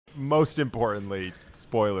most importantly,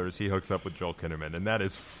 spoilers, he hooks up with Joel Kinnaman, and that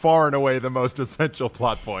is far and away the most essential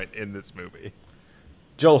plot point in this movie.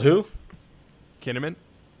 Joel who? Kinnaman?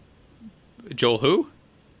 Joel who?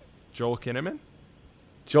 Joel Kinnaman?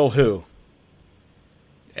 Joel who?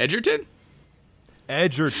 Edgerton?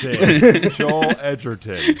 Edgerton. Joel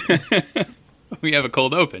Edgerton. We have a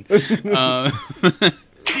cold open. Deep blue underwater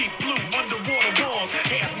walls,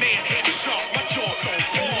 half man, half shark. My jaws don't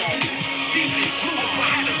fall. Deepest blue is my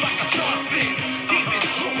hat is like a shark's fin. Deepest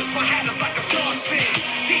blue is my hat is like a shark's fin.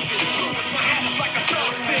 Deepest blue is my hat is like a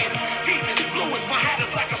shark's fin. Deepest blue is my hat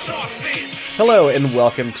is like a shark's fin. Hello and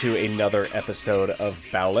welcome to another episode of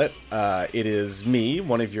Bowlet. It is me,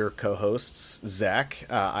 one of your co-hosts, Zach.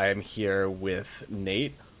 I am here with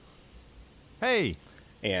Nate Hey.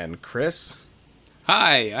 and Chris.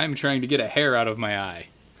 Hi, I'm trying to get a hair out of my eye.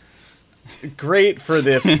 Great for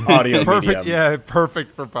this audio Perfect. medium. Yeah,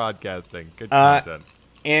 perfect for podcasting. Good content.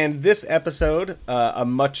 And this episode, a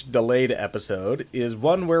much delayed episode, is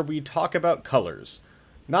one where we talk about colors.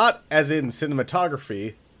 Not as in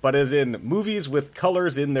cinematography, but as in movies with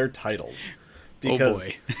colors in their titles. Oh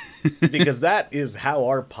boy. Because that is how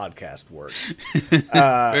our podcast works.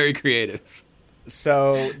 Very creative.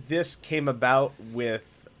 So this came about with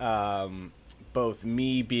both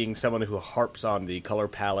me being someone who harps on the color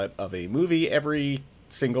palette of a movie every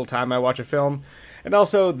single time I watch a film, and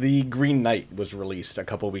also The Green Knight was released a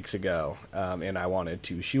couple weeks ago, and I wanted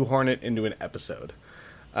to shoehorn it into an episode.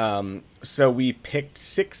 So we picked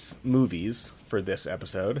 6 movies for this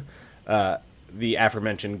episode. The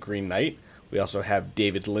aforementioned Green Knight. We also have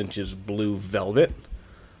David Lynch's Blue Velvet.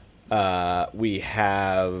 We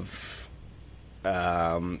have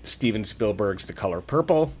Steven Spielberg's The Color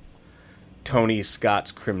Purple, Tony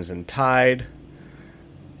Scott's Crimson Tide,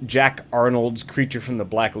 Jack Arnold's Creature from the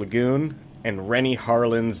Black Lagoon, and Rennie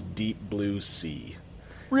Harlin's Deep Blue Sea.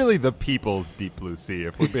 Really the people's Deep Blue Sea,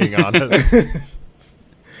 if we're being honest.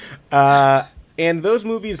 And those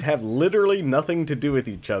movies have literally nothing to do with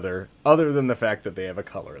each other, other than the fact that they have a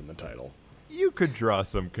color in the title. You could draw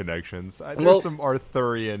some connections. There's Well- some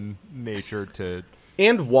Arthurian nature to...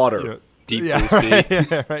 And water. You know, Deep yeah, Blue Sea.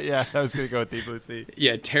 Yeah, right, yeah, I was going to go with Deep Blue Sea.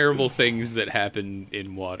 Yeah, terrible things that happen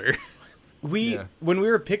in water. Yeah. When we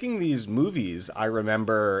were picking these movies, I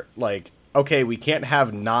remember, like, okay, we can't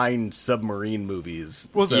have 9 submarine movies.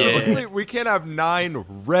 Well, so Yeah. specifically, we can't have 9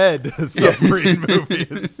 red submarine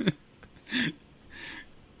movies.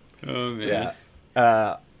 Oh, man.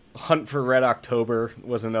 yeah. Hunt for Red October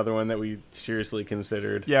was another one that we seriously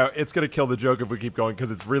considered. Yeah, it's going to kill the joke if we keep going,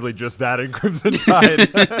 because it's really just that in Crimson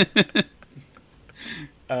Tide.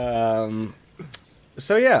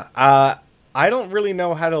 So yeah, I don't really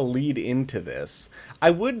know how to lead into this. I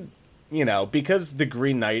would, because The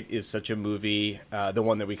Green Knight is such a movie, the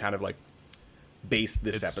one that we kind of like based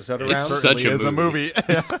this episode around, it's certainly such a is a movie.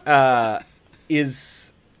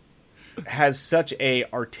 has such a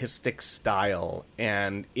artistic style,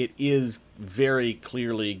 and it is very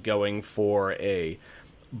clearly going for a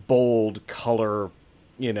bold color,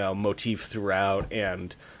 motif throughout,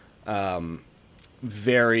 and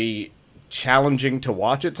very challenging to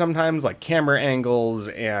watch it sometimes, like camera angles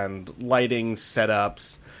and lighting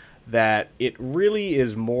setups, that it really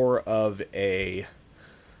is more of a,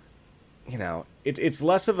 it's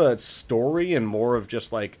less of a story and more of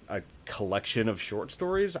just like a collection of short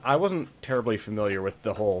stories. I wasn't terribly familiar with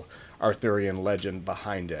the whole Arthurian legend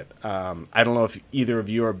behind it. I don't know if either of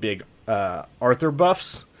you are big Arthur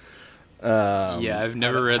buffs. Yeah, I've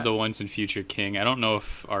never read The Once and Future King. I don't know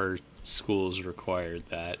if our schools required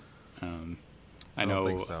that. I don't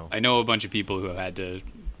think so. I know a bunch of people who have had to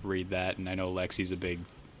read that, and I know Lexi's a big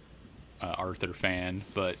Arthur fan.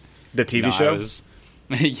 But The TV show? I was,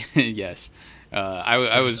 yes,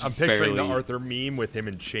 I was. I'm picturing fairly, the Arthur meme with him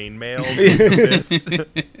in chainmail. with the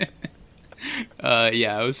fist.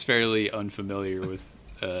 Yeah, I was fairly unfamiliar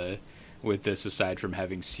with this, aside from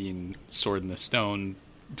having seen Sword in the Stone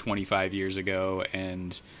 25 years ago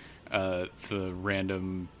and the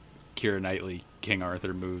random Keira Knightley King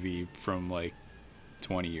Arthur movie from like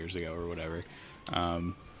 20 years ago or whatever.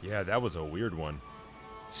 Yeah, that was a weird one.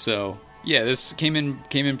 So yeah, this came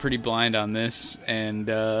in pretty blind on this, and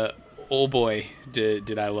oh boy,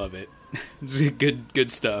 did I love it. It's good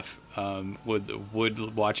stuff.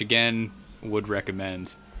 Would watch again. Would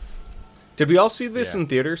recommend. Did we all see this Yeah. in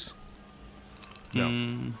theaters?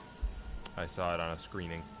 No. I saw it on a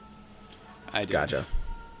screening. I did. Gotcha.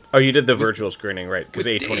 Oh, you did the virtual screening, right? Because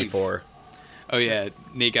with A24. Oh yeah,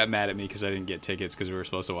 Nate got mad at me because I didn't get tickets because we were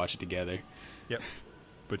supposed to watch it together. Yep.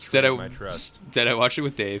 But Instead, my trust. I watched it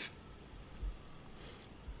with Dave.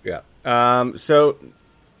 Yeah. So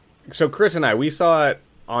Chris and I, we saw it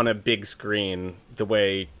on a big screen the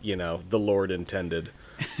way, the Lord intended.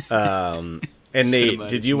 And Nate,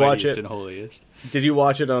 did you watch it? And holiest. Did you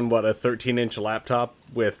watch it on what, a 13-inch laptop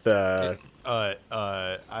with? I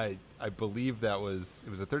believe it was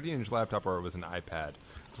a 13-inch laptop or it was an iPad.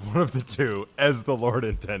 It's one of the two, as the Lord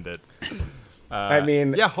intended. I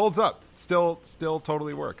mean, yeah, holds up. Still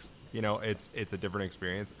totally works. It's a different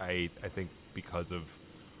experience. I think because of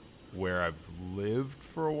where I've lived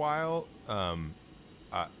for a while,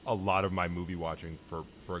 a lot of my movie watching for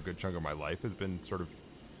a good chunk of my life has been sort of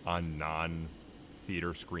on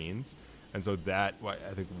non-theater screens, and so that I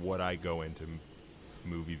think what I go into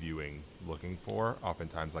movie viewing looking for,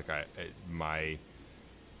 oftentimes, like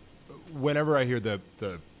whenever I hear the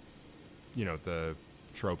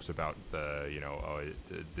tropes about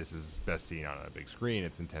this is best seen on a big screen,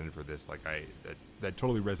 it's intended for this, like that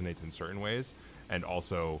totally resonates in certain ways, and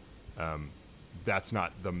also that's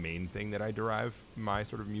not the main thing that I derive my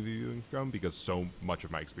sort of movie viewing from, because so much of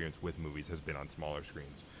my experience with movies has been on smaller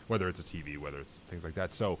screens, whether it's a TV, whether it's things like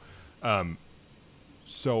that. So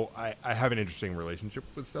I have an interesting relationship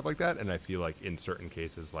with stuff like that, and I feel like in certain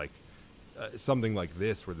cases, like something like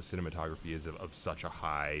this, where the cinematography is of such a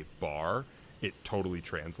high bar, it totally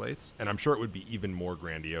translates. And I'm sure it would be even more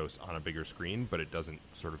grandiose on a bigger screen, but it doesn't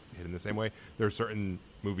sort of hit in the same way. There are certain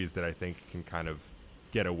movies that I think can kind of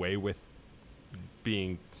get away with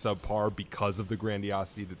being subpar because of the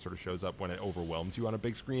grandiosity that sort of shows up when it overwhelms you on a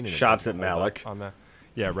big screen. And Shots at Malick. On the,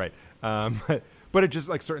 yeah, right. But it just,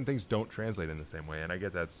 like, certain things don't translate in the same way, and I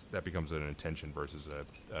get that becomes an intention versus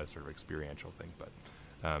a sort of experiential thing.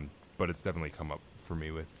 But it's definitely come up for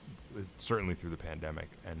me with certainly through the pandemic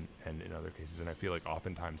and in other cases. And I feel like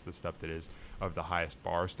oftentimes the stuff that is of the highest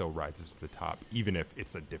bar still rises to the top, even if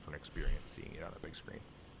it's a different experience seeing it on a big screen.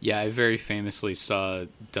 Yeah, I very famously saw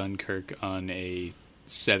Dunkirk on a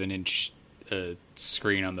 7-inch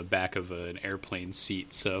screen on the back of an airplane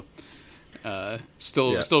seat. So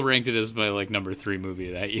still ranked it as my number 3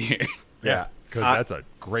 movie that year. Yeah, because that's a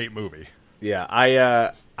great movie. Yeah,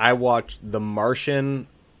 I watched The Martian,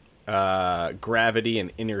 Gravity,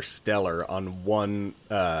 and Interstellar on one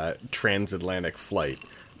transatlantic flight,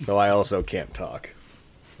 so I also can't talk.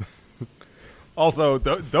 Also,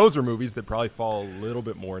 those are movies that probably fall a little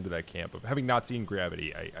bit more into that camp of having not seen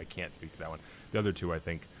Gravity. I can't speak to that one. The other two, I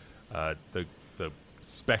think, the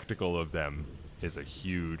spectacle of them is a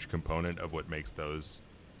huge component of what makes those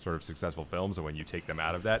sort of successful films. And when you take them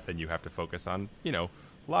out of that, then you have to focus on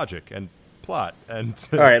logic and plot. And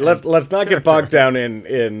all right, let's not get bogged down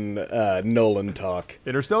in Nolan talk.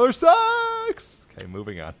 Interstellar sucks. Okay,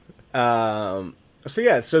 moving on.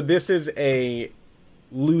 So this is a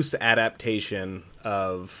loose adaptation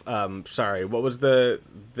of what was the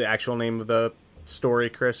actual name of the story,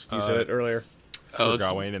 Chris? You said it earlier. Sir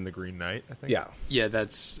Gawain and the Green Knight, I think. Yeah,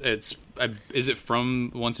 is it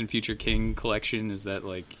from Once and Future King collection? Is that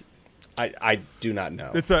like I do not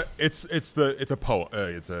know. It's a poem.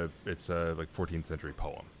 It's a 14th century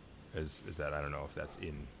poem. Is that, I don't know if that's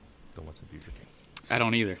in the Once and Future King. I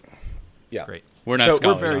don't either. Yeah. Great. We're not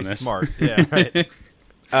scholars we're very on this. Smart. Yeah,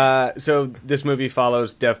 right. So this movie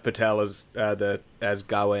follows Dev Patel as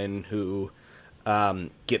Gawain, who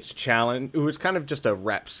gets challenged, who is kind of just a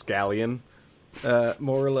rapscallion,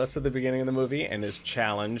 more or less at the beginning of the movie, and is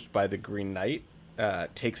challenged by the Green Knight,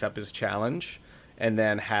 takes up his challenge, and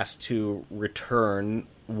then has to return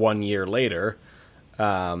 1 year later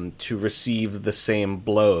to receive the same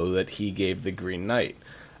blow that he gave the Green Knight.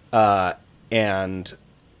 And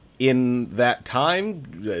in that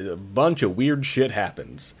time, a bunch of weird shit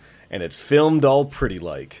happens, and it's filmed all pretty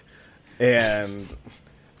like. And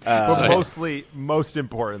but most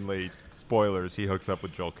importantly, spoilers, he hooks up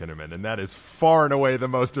with Joel Kinnaman, and that is far and away the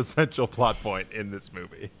most essential plot point in this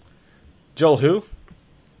movie. Joel who?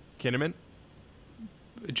 Kinnaman?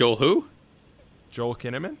 Joel who? Joel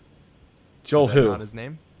Kinnaman? Joel is that who? not his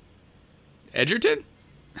name? Edgerton?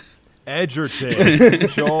 Edgerton.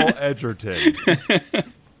 Joel Edgerton.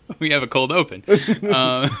 We have a cold open.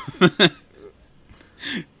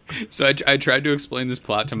 So I tried to explain this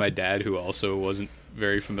plot to my dad, who also wasn't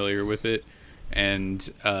very familiar with it, and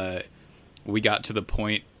we got to the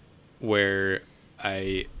point where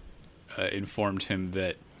I informed him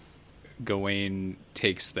that Gawain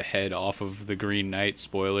takes the head off of the Green Knight.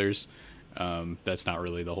 Spoilers. That's not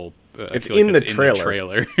really the whole... it's in the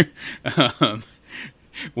trailer.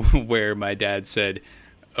 Where my dad said,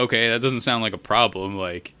 okay, that doesn't sound like a problem.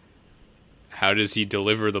 Like, how does he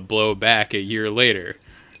deliver the blow back a year later?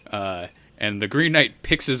 And the Green Knight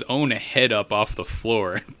picks his own head up off the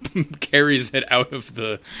floor and carries it out of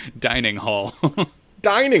the dining hall.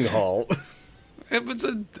 Dining hall? It's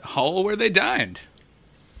a hall where they dined.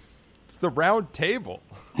 It's the round table.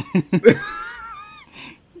 It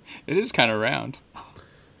is kind of round.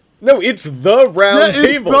 No, it's the round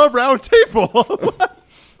table. It's the round table.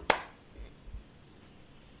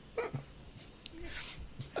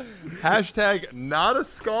 Hashtag not a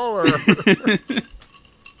scholar.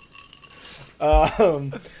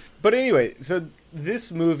 But anyway, so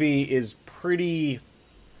this movie is pretty...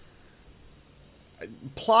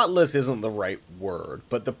 Plotless isn't the right word,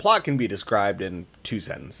 but the plot can be described in 2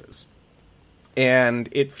 sentences. And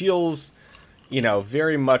it feels,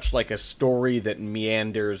 very much like a story that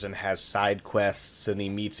meanders and has side quests, and he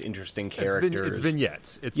meets interesting characters. It's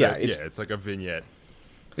vignettes. It's like a vignette.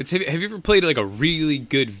 Have you ever played like a really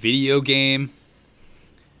good video game?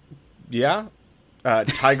 Yeah.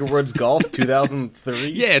 Tiger Woods Golf 2003.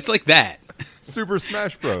 Yeah, it's like that. Super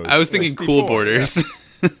Smash Bros. I was thinking 64, Cool Borders.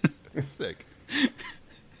 Yeah. Sick.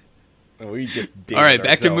 We just all right,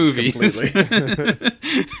 back to movies.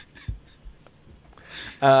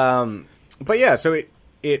 But yeah, so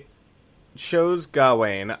it shows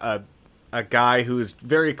Gawain, a guy who has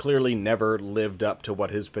very clearly never lived up to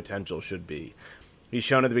what his potential should be. He's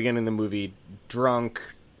shown at the beginning of the movie drunk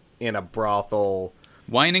in a brothel,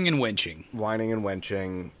 Whining and wenching.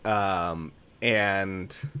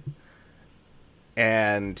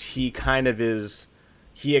 And he kind of is...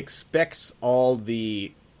 He expects all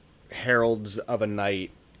the heralds of a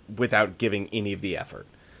knight without giving any of the effort.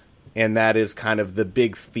 And that is kind of the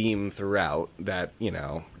big theme throughout that,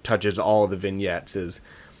 touches all of the vignettes, is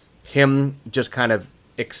him just kind of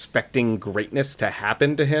expecting greatness to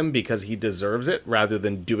happen to him because he deserves it, rather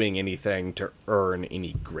than doing anything to earn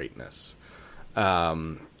any greatness.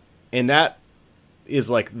 And that is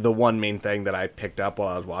like the one main thing that I picked up while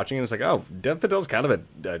I was watching. And it's like, oh, Dev Patel's kind of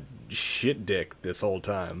a shit dick this whole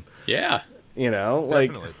time. Yeah.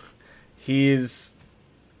 Like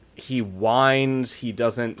he whines, he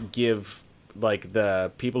doesn't give like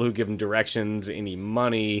the people who give him directions any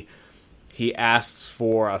money. He asks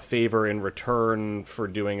for a favor in return for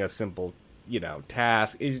doing a simple,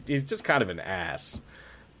 task. He's just kind of an ass.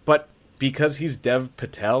 But because he's Dev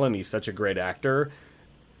Patel and he's such a great actor,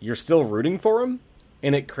 you're still rooting for him.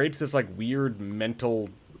 And it creates this, like, weird mental,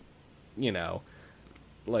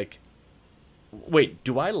 like, wait,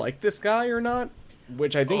 do I like this guy or not?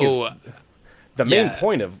 Which I think is the main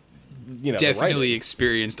point of, definitely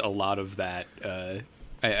experienced a lot of that.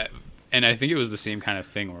 And I think it was the same kind of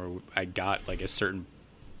thing where I got, like, a certain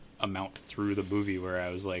amount through the movie where I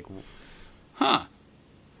was like, huh.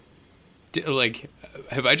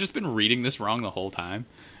 Have I just been reading this wrong the whole time?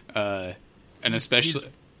 And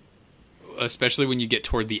especially when you get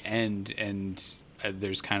toward the end and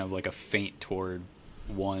there's kind of like a feint toward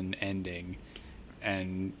one ending,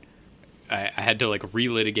 and I had to like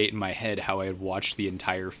relitigate in my head how I had watched the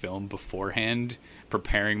entire film beforehand,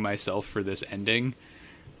 preparing myself for this ending,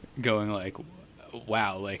 going like,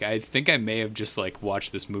 wow, like I think I may have just like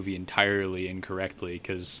watched this movie entirely incorrectly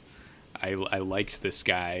because I liked this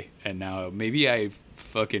guy, and now maybe I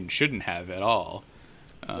fucking shouldn't have at all.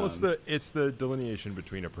 Well, it's the delineation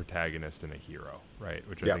between a protagonist and a hero, right?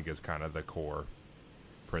 Which I think is kind of the core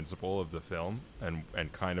principle of the film, and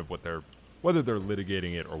kind of whether they're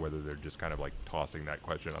litigating it or whether they're just kind of like tossing that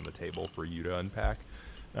question on the table for you to unpack.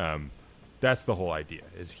 That's the whole idea.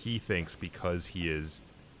 Is he thinks because he is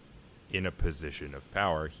in a position of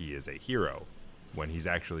power, he is a hero, when he's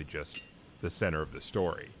actually just the center of the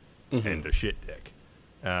story and a shit dick.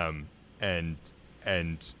 And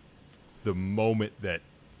the moment that,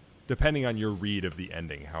 depending on your read of the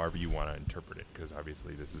ending, however you want to interpret it, because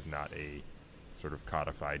obviously this is not a sort of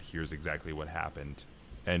codified, here's exactly what happened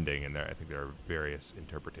ending, and I think there are various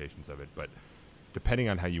interpretations of it, but depending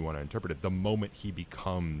on how you want to interpret it, the moment he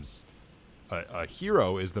becomes a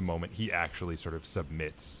hero is the moment he actually sort of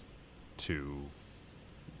submits to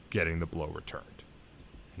getting the blow returned.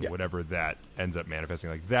 And whatever that ends up manifesting,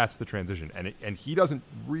 like that's the transition. And he doesn't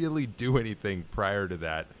really do anything prior to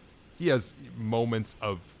that. He has moments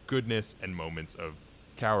of goodness and moments of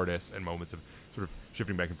cowardice and moments of sort of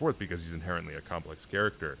shifting back and forth because he's inherently a complex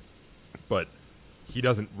character. But he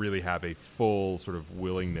doesn't really have a full sort of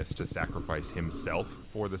willingness to sacrifice himself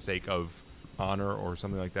for the sake of honor or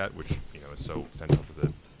something like that, which is so central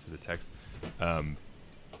to the text,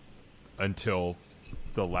 until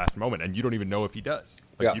the last moment, and you don't even know if he does.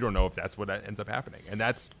 You don't know if that's what ends up happening, and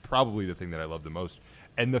that's probably the thing that I love the most.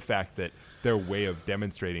 And the fact that their way of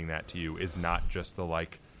demonstrating that to you is not just the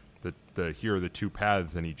here are the two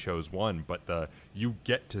paths and he chose one, but you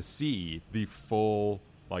get to see the full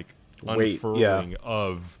unfurling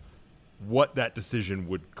of what that decision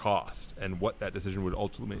would cost and what that decision would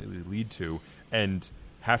ultimately lead to, and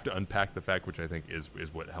have to unpack the fact, which I think is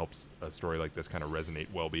what helps a story like this kind of resonate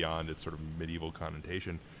well beyond its sort of medieval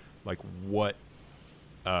connotation. Like, what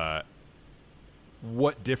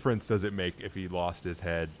difference does it make if he lost his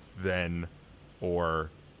head then,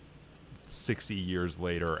 or 60 years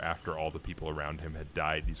later after all the people around him had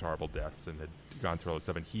died these horrible deaths and had gone through all this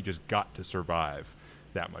stuff, and he just got to survive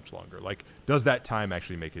that much longer? Like, does that time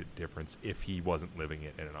actually make a difference if he wasn't living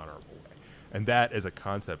it in an honorable way? And that as a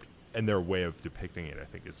concept, and their way of depicting it, I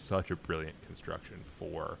think, is such a brilliant construction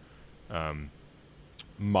for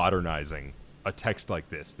modernizing a text like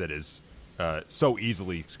this that is so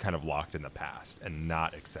easily kind of locked in the past and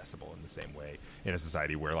not accessible in the same way in a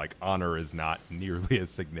society where, like, honor is not nearly as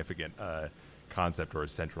significant a concept or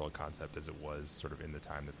as central a concept as it was sort of in the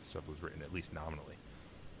time that the stuff was written, at least nominally.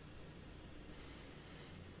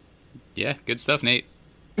 Yeah, good stuff, Nate.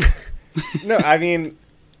 No, I mean,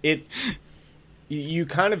 you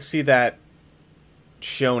kind of see that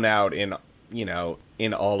shown out in, you know,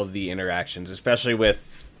 in all of the interactions, especially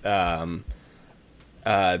with the,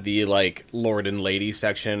 like, Lord and Lady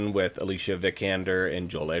section with Alicia Vikander and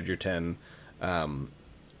Joel Edgerton,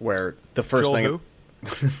 where the first Joel thing... who?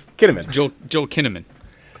 Kinnaman. Joel Kinnaman.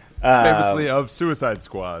 Famously of Suicide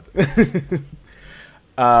Squad.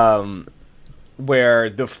 Where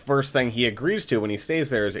the first thing he agrees to when he stays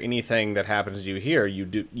there is anything that happens to you here,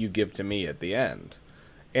 you give to me at the end.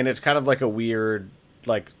 And it's kind of like a weird,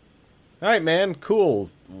 like, all right, man, cool,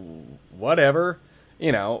 whatever,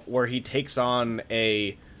 you know, where he takes on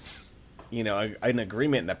an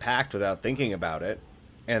agreement and a pact without thinking about it.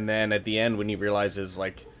 And then at the end, when he realizes,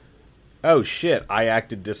 like, oh shit, I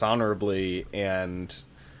acted dishonorably and,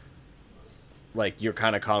 like, you're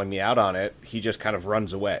kind of calling me out on it, he just kind of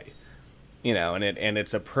runs away. You know, and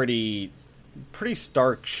it's a pretty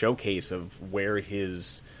stark showcase of where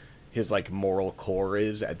his like moral core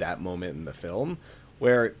is at that moment in the film,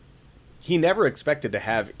 where he never expected to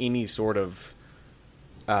have any sort of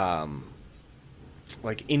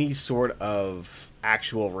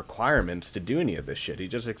actual requirements to do any of this shit. He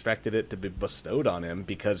just expected it to be bestowed on him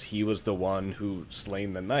because he was the one who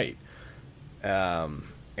slain the knight.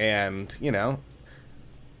 And, you know,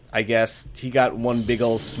 I guess he got one big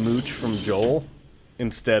ol' smooch from Joel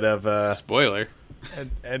instead of Spoiler.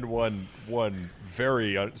 and one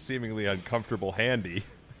very seemingly uncomfortable handy.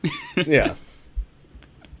 Yeah.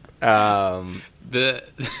 That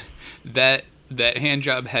hand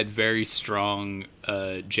job had very strong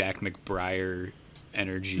Jack McBrayer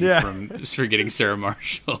energy for getting Sarah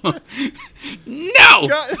Marshall. No!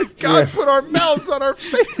 God put our mouths on our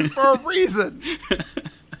faces for a reason.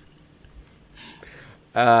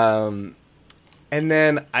 And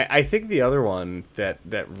then I think the other one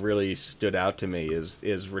that really stood out to me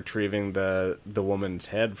is retrieving the woman's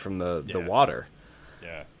head from the water.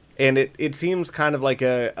 Yeah. And it seems kind of like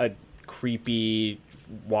a creepy,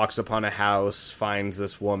 walks upon a house, finds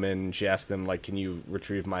this woman, she asks them, like, can you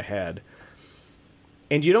retrieve my head?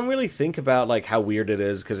 And you don't really think about, like, how weird it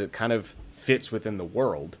is because it kind of fits within the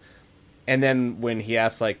world. And then when he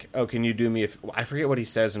asks, like, oh, can you do me I forget what he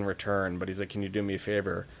says in return, but he's like, can you do me a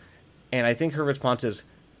favor? And I think her response is,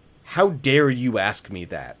 how dare you ask me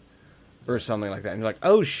that? Or something like that. And you're like,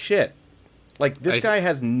 oh, shit. Like, this guy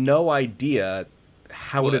has no idea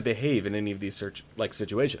how to behave in any of these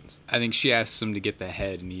situations. I think she asks him to get the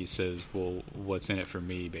head, and he says, well, what's in it for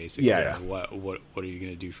me, basically? Yeah. What are you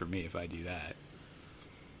going to do for me if I do that?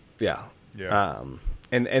 Yeah. Yeah.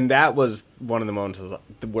 And that was one of the moments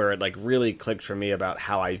where it, like, really clicked for me about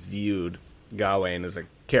how I viewed Gawain as a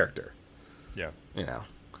character. Yeah. You know?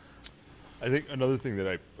 I think another thing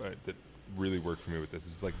that that really worked for me with this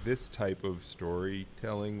is, like, this type of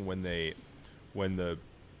storytelling when the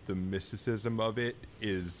mysticism of it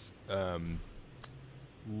is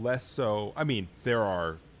less so. I mean, there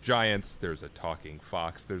are giants, there's a talking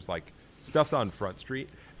fox, there's, like, stuff's on Front Street,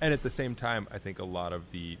 and at the same time, I think a lot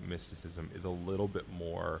of the mysticism is a little bit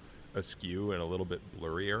more askew and a little bit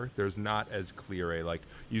blurrier. There's not as clear like,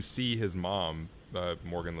 you see his mom,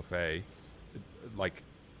 Morgan Le Fay, like,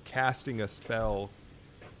 casting a spell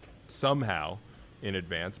somehow in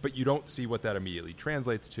advance, but you don't see what that immediately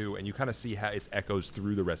translates to, and you kind of see how it echoes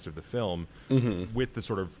through the rest of the film with the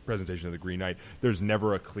sort of presentation of the Green Knight. There's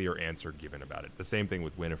never a clear answer given about it. The same thing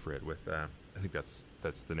with Winifred, with I think that's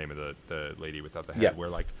the name of the lady without the head, where,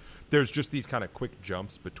 like, there's just these kind of quick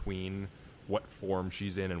jumps between what form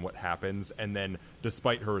she's in and what happens, and then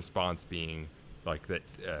despite her response being like that,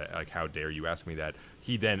 like, how dare you ask me that,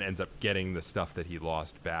 he then ends up getting the stuff that he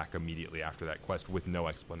lost back immediately after that quest with no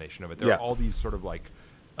explanation of it. There are all these sort of, like,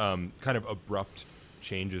 kind of abrupt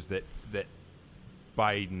changes that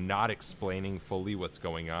by not explaining fully what's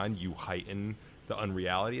going on, you heighten the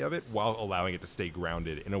unreality of it while allowing it to stay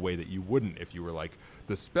grounded in a way that you wouldn't if you were like,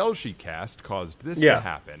 the spell she cast caused this to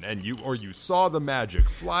happen, and you saw the magic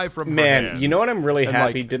fly from her hands. You know what I'm really and,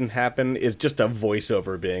 happy like, didn't happen is just a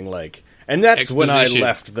voiceover being like, and that's when I Exposition.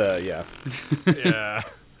 left the yeah.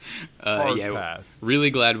 Hard yeah, pass. really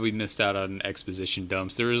glad we missed out on exposition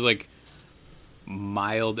dumps. There was like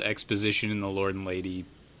mild exposition in the Lord and Lady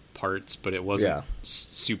parts, but it wasn't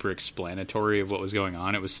super explanatory of what was going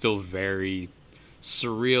on. It was still very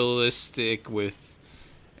surrealistic with,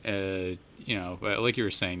 you know, like you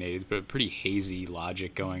were saying, Nate, but pretty hazy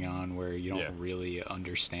logic going on where you don't really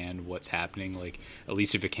understand what's happening. Like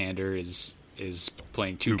Alicia Vikander is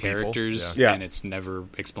playing two people, characters, yeah. and it's never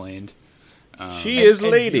explained. she is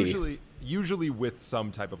And lady. usually with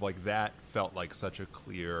some type of like that felt like such a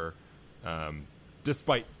clear,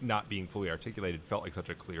 despite not being fully articulated, felt like such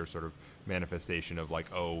a clear sort of manifestation of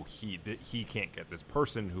like, oh, he can't get this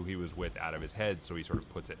person who he was with out of his head, so he sort of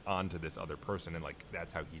puts it onto this other person, and like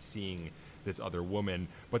that's how he's seeing this other woman.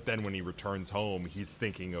 But then when he returns home, he's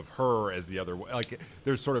thinking of her as the other. Like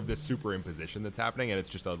there's sort of this superimposition that's happening, and it's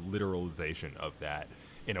just a literalization of that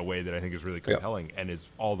in a way that I think is really compelling, and is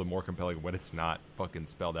all the more compelling when it's not fucking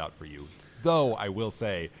spelled out for you. Though I will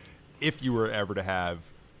say, if you were ever to have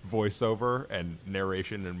voiceover and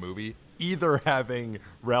narration in a movie, either having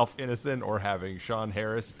Ralph Ineson or having Sean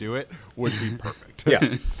Harris do it would be perfect.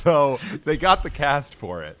 Yeah. So they got the cast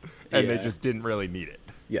for it, and they Yeah. just didn't really need it.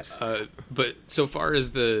 Yes. But so far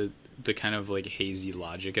as the kind of like hazy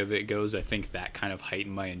logic of it goes, I think that kind of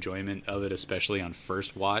heightened my enjoyment of it, especially on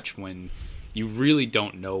first watch when you really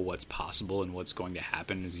don't know what's possible and what's going to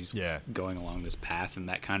happen as he's going along this path, and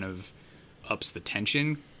that kind of ups the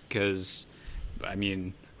tension because, I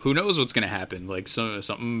mean, who knows what's going to happen? Like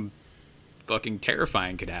something fucking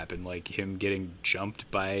terrifying could happen, like him getting jumped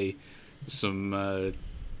by some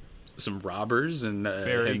robbers and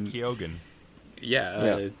Barry Keoghan.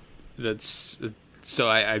 That's so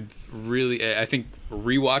I think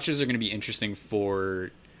rewatches are going to be interesting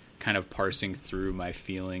for kind of parsing through my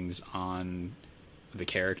feelings on the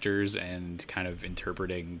characters and kind of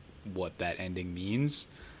interpreting what that ending means.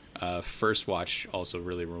 First watch also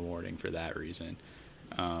really rewarding for that reason.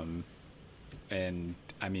 And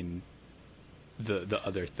I mean, the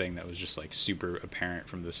other thing that was just like super apparent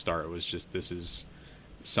from the start was just, this is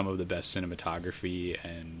some of the best cinematography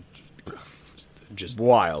and just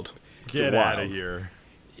Wild. Get out of here.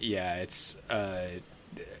 Yeah, it's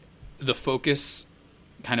the focus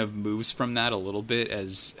kind of moves from that a little bit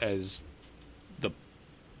as the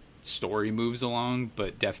story moves along,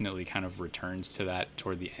 but definitely kind of returns to that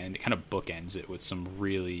toward the end. It kind of bookends it with some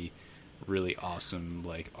really, really awesome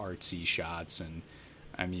like artsy shots, and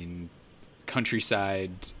I mean,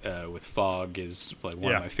 countryside with fog is like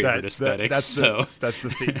one of my favorite aesthetics. That's the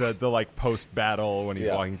scene, the like post battle when he's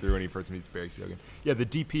walking through and he first meets Barry Keoghan. Yeah, the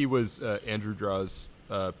DP was Andrew Draws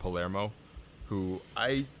Palermo, who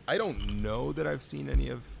I don't know that I've seen any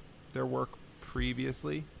of their work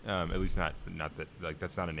previously. At least not that, like,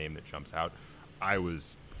 that's not a name that jumps out. I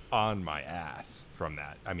was on my ass from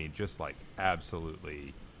that. I mean, just like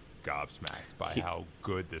absolutely gobsmacked by how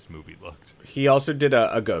good this movie looked. He also did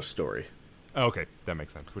a Ghost Story. Oh, okay, that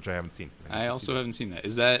makes sense, which I haven't seen. I also haven't seen that.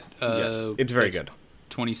 Is that Yes, it's very good.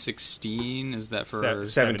 2016? Is that for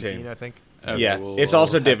 17, I think. Okay, yeah, we'll- it's we'll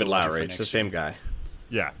also have to David watch it for Lowery. It's the next same year. guy.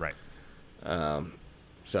 Yeah, right.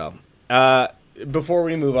 So, before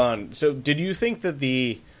we move on, so did you think that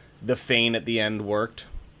the feign at the end worked?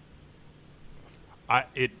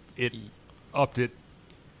 It upped it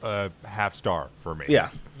a half star for me. Yeah.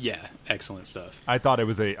 Yeah, excellent stuff. I thought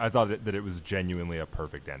that it was genuinely a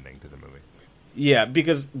perfect ending to the movie. Yeah,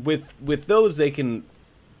 because with those, they can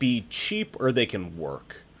be cheap or they can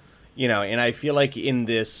work. You know, and I feel like in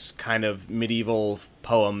this kind of medieval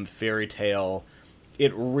poem fairy tale,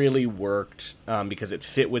 it really worked because it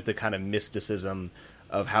fit with the kind of mysticism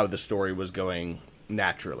of how the story was going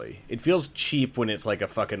naturally. It feels cheap when it's like a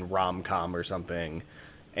fucking rom-com or something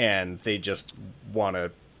and they just want to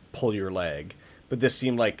pull your leg. But this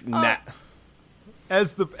seemed like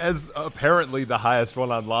As apparently the highest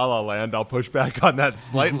one on La La Land, I'll push back on that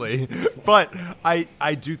slightly. But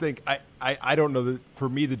I do think I don't know that for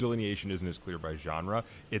me the delineation isn't as clear by genre.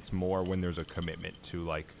 It's more when there's a commitment to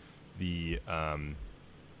like the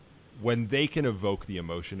when they can evoke the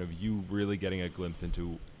emotion of you really getting a glimpse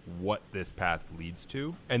into what this path leads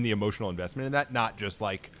to and the emotional investment in that, not just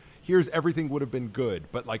like here's everything would have been good,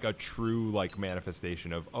 but like a true like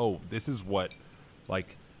manifestation of, oh, this is what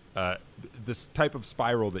like this type of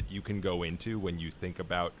spiral that you can go into when you think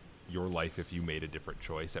about your life if you made a different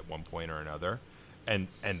choice at one point or another. and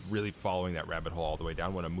really following that rabbit hole all the way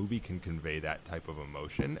down. When a movie can convey that type of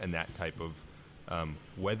emotion and that type of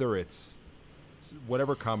whether it's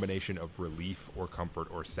whatever combination of relief or comfort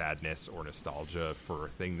or sadness or nostalgia for a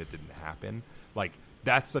thing that didn't happen, like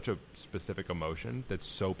that's such a specific emotion that's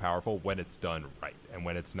so powerful when it's done right, and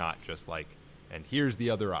when it's not just like, and here's the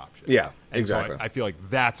other option. Yeah, and exactly. So I feel like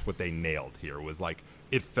that's what they nailed here, was like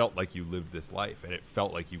it felt like you lived this life, and it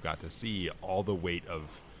felt like you got to see all the weight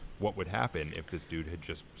of what would happen if this dude had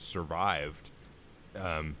just survived.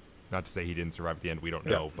 Not to say he didn't survive at the end, we don't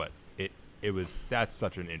know, but that's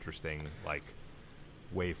such an interesting like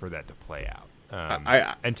way for that to play out,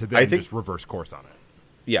 and to then just reverse course on it.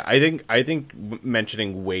 Yeah, I think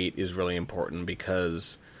mentioning weight is really important,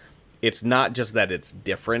 because it's not just that it's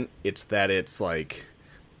different, it's that it's like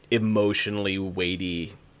emotionally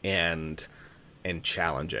weighty and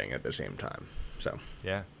challenging at the same time. So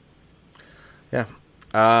yeah.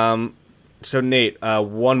 So Nate,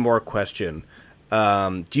 one more question.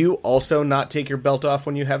 Do you also not take your belt off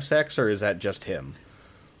when you have sex, or is that just him?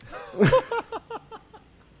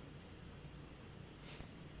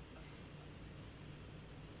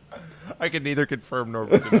 I can neither confirm nor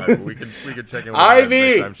deny, but we can check in with Ivy! her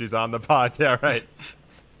next time she's on the pod. Yeah, right.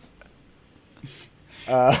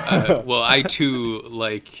 Well, I too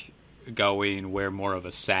like Gawain wear more of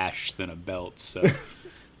a sash than a belt, so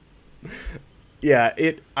Yeah,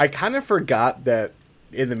 I kind of forgot that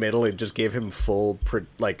in the middle it just gave him full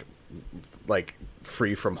like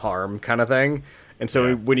free from harm kind of thing, and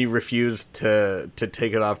so when he refused to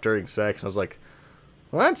take it off during sex, I was like,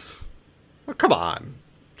 what? Oh, come on,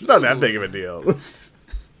 it's not that big of a deal.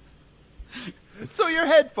 So your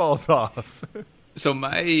head falls off. So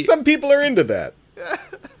my Some people are into that.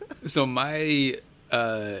 So my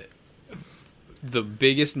the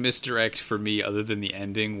biggest misdirect for me, other than the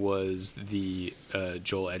ending, was the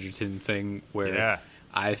Joel Edgerton thing, where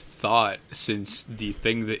I thought, since the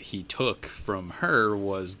thing that he took from her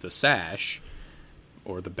was the sash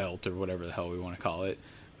or the belt or whatever the hell we want to call it,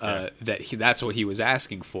 that's what he was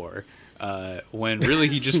asking for, when really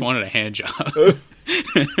he just wanted a hand job.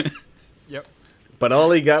 Yep. But all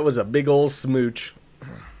he got was a big old smooch.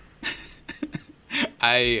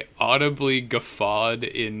 I audibly guffawed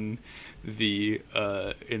in the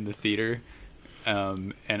theater,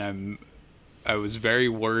 and I was very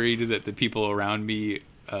worried that the people around me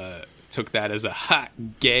took that as a hot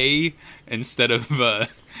gay instead of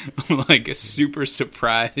like a super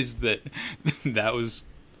surprised that that was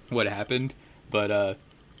what happened. But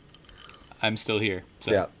I'm still here.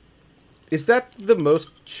 So. Yeah. Is that the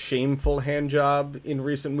most shameful hand job in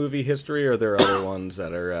recent movie history, or are there other ones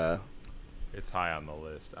that are... It's high on the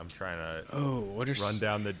list. I'm trying to run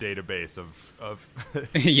down the database of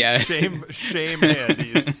yeah. shame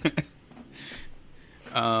handies.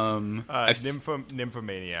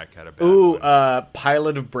 Nymphomaniac had a bad one.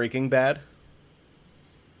 Pilot of Breaking Bad.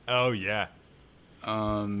 Oh yeah.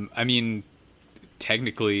 I mean,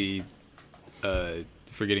 technically,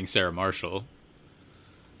 forgetting Sarah Marshall.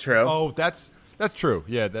 True. Oh, that's true.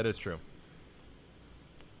 Yeah, that is true.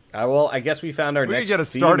 Well, I guess we found our We next could get a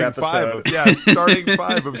theme starting episode. starting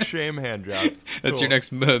five of shame hand jobs. That's Cool. your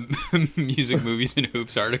next music, movies, and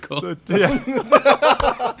hoops article. So,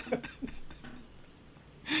 yeah.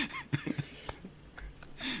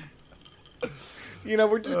 You know,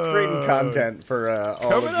 we're just creating content for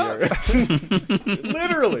all coming of you.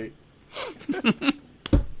 Literally.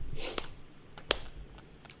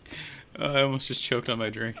 I almost just choked on my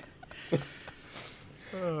drink.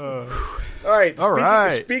 All right. All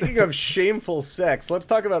right. Speaking of shameful sex, let's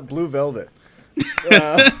talk about Blue Velvet.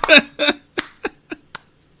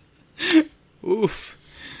 Oof.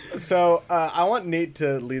 So I want Nate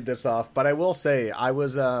to lead this off, but I will say I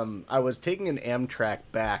was taking an Amtrak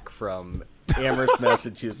back from Amherst,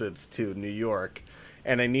 Massachusetts to New York,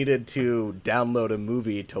 and I needed to download a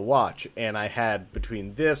movie to watch, and I had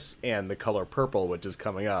between this and The Color Purple, which is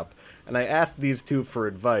coming up, and I asked these two for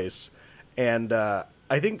advice, and I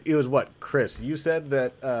think it was Chris, you said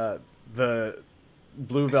that the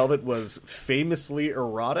Blue Velvet was famously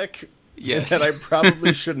erotic. Yes. And that I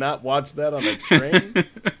probably should not watch that on a train.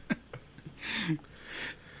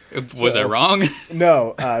 Was I wrong?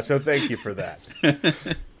 No, so thank you for that.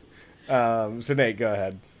 So Nate, go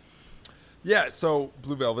ahead. Yeah, so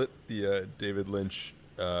Blue Velvet, the David Lynch,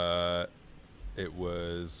 it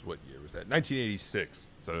was, what year was that? 1986.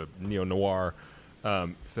 It's a neo-noir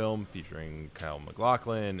film featuring Kyle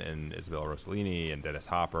MacLachlan and Isabella Rossellini and Dennis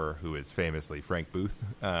Hopper, who is famously Frank Booth,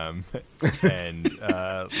 and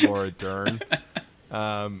Laura Dern.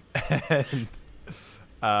 And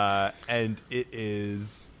it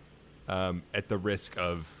is, at the risk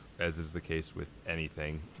of as is the case with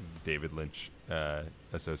anything David Lynch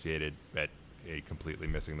associated, but completely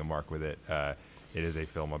missing the mark with it. It is a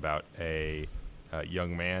film about a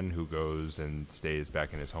young man who goes and stays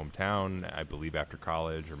back in his hometown, I believe after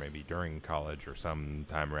college or maybe during college or some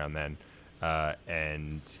time around then,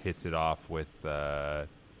 and hits it off with a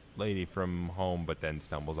lady from home, but then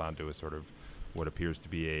stumbles onto a sort of what appears to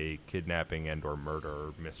be a kidnapping and or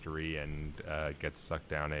murder mystery, and gets sucked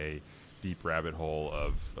down a deep rabbit hole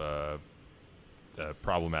of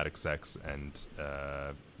problematic sex and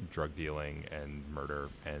drug dealing and murder,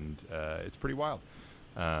 and it's pretty wild.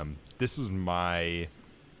 This was my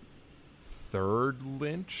third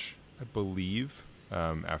Lynch, I believe,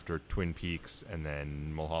 after Twin Peaks and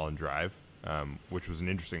then Mulholland Drive, which was an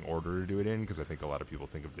interesting order to do it in, because I think a lot of people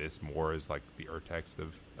think of this more as like the urtext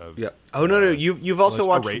of Yeah. Oh no, you've also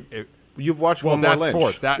Lynch. watched. You've watched Well, one more that's Lynch.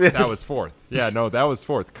 fourth. That was fourth. Yeah, no, that was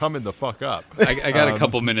fourth. Coming the fuck up. I got a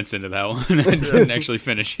couple minutes into that one. I didn't actually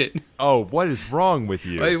finish it. Oh, what is wrong with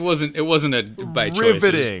you? It wasn't a by choice.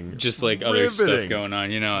 Riveting. It was just like other stuff going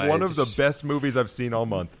on. One of the best movies I've seen all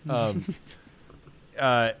month.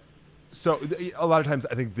 So a lot of times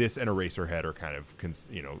I think this and Eraserhead are kind of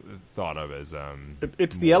thought of as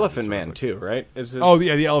It's the more Elephant sort of Man like- too, right? Is this... Oh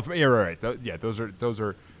yeah, the Elephant. Yeah, right. Those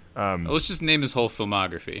are. Let's just name his whole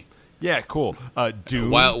filmography. Yeah, cool. Dune.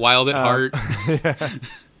 Wild at Heart.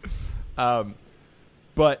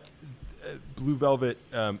 But Blue Velvet,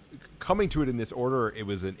 coming to it in this order, it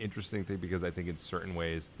was an interesting thing because I think in certain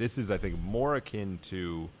ways this is, I think, more akin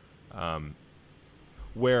to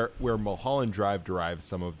where Mulholland Drive derives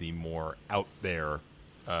some of the more out there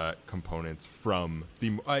components from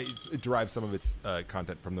the it derives some of its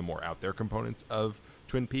content from the more out there components of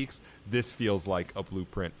Twin Peaks. This feels like a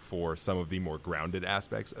blueprint for some of the more grounded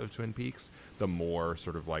aspects of Twin Peaks, the more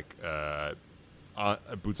sort of like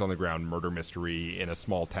boots on the ground murder mystery in a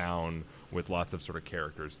small town with lots of sort of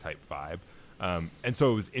characters type vibe. And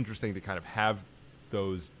so it was interesting to kind of have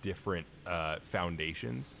those different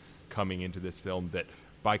foundations coming into this film that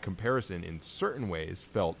by comparison in certain ways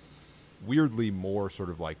felt weirdly more sort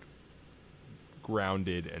of like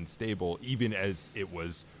grounded and stable, even as it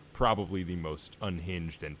was probably the most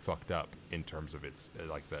unhinged and fucked up in terms of its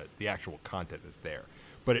like the actual content that's there.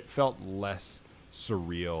 But it felt less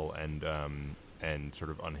surreal and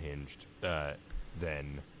sort of unhinged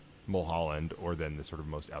than Mulholland or than the sort of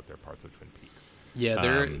most out there parts of Twin Peaks. Yeah,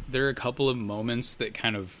 there are a couple of moments that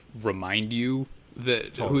kind of remind you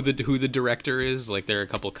that Totally. who the director is. Like there are a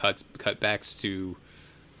couple cutbacks to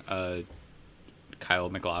Kyle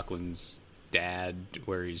MacLachlan's dad,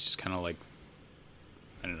 where he's just kind of like,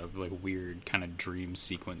 I don't know, like weird kind of dream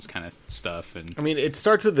sequence kind of stuff. And I mean, it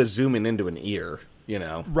starts with the zooming into an ear.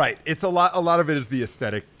 Right. It's a lot of it is the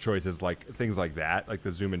aesthetic choices, like things like that, like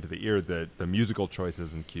the zoom into the ear, the musical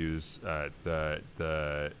choices and cues, the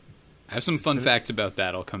I have some fun facts about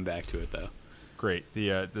that. I'll come back to it though. great.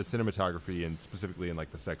 The cinematography, and specifically in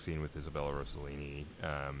like the sex scene with Isabella Rossellini,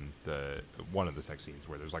 the one of the sex scenes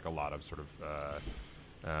where there's like a lot of sort of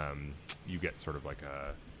you get sort of like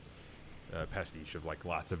a pastiche of like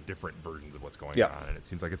lots of different versions of what's going on, and it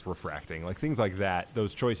seems like it's refracting, like things like that,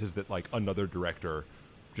 those choices that like another director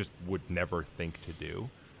just would never think to do.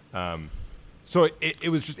 So it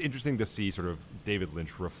was just interesting to see sort of David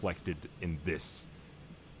Lynch reflected in this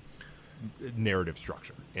narrative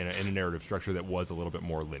structure, in a narrative structure that was a little bit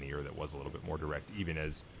more linear, that was a little bit more direct, even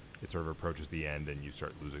as it sort of approaches the end and you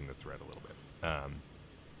start losing the thread a little bit.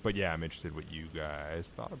 But yeah, I'm interested what you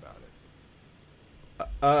guys thought about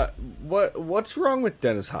it. What's wrong with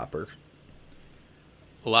Dennis Hopper?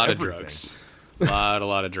 A lot Everything. of drugs. A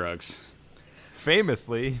lot of drugs.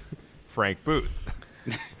 Famously, Frank Booth.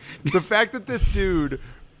 The fact that this dude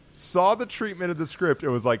saw the treatment of the script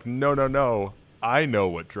and was like, no, I know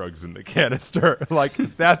what drug's in the canister.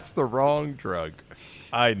 Like, that's the wrong drug.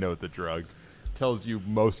 I know the drug. Tells you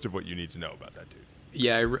most of what you need to know about that dude.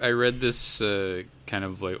 Yeah, I read this kind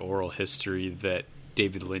of like oral history that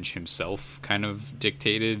David Lynch himself kind of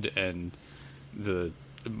dictated, and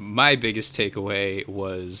my biggest takeaway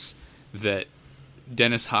was that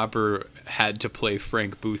Dennis Hopper had to play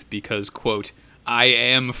Frank Booth because, quote, I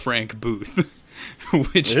am Frank Booth,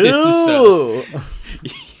 which is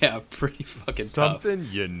yeah, pretty fucking tough. Something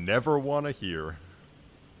you never want to hear.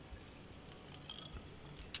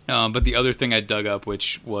 But the other thing I dug up,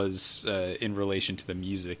 which was in relation to the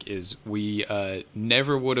music, is we possibly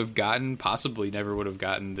never would have gotten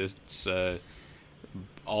this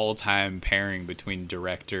all-time pairing between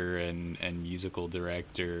director and musical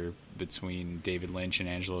director between David Lynch and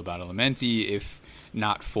Angelo Badalamenti if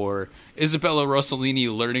not for Isabella Rossellini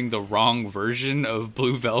learning the wrong version of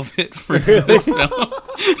Blue Velvet for this film.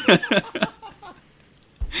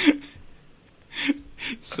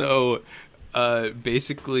 So,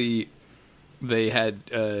 basically, they had,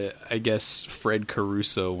 I guess, Fred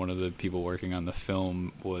Caruso, one of the people working on the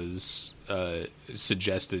film, was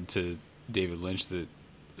suggested to David Lynch that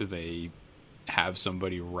they have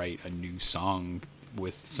somebody write a new song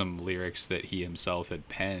with some lyrics that he himself had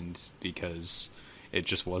penned, because it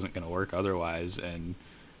just wasn't going to work otherwise. And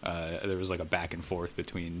there was like a back and forth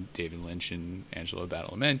between David Lynch and Angelo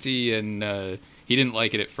Badalamenti, and he didn't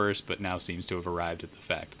like it at first, but now seems to have arrived at the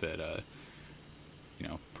fact that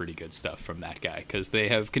pretty good stuff from that guy, because they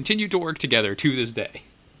have continued to work together to this day.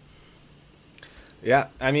 Yeah,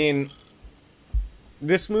 I mean,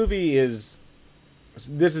 this is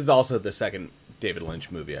also the second David Lynch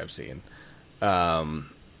movie I've seen,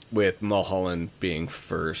 with Mulholland being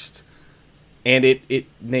first. And it,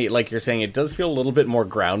 Nate, like you're saying, it does feel a little bit more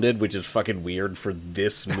grounded, which is fucking weird for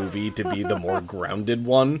this movie to be the more grounded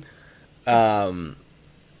one. Because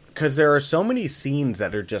there are so many scenes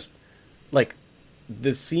that are just, like,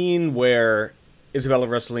 the scene where Isabella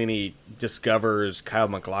Rossellini discovers Kyle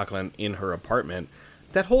MacLachlan in her apartment,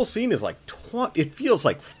 that whole scene is like, it feels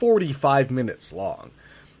like 45 minutes long.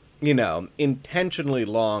 You know, intentionally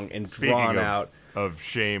long and drawn out. Of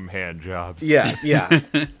shame hand jobs. Yeah.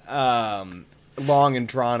 Long and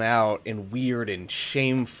drawn out and weird and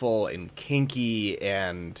shameful and kinky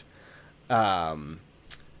and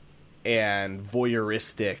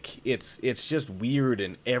voyeuristic. It's just weird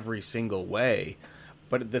in every single way.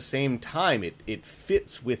 But at the same time, it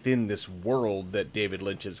fits within this world that David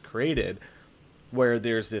Lynch has created, where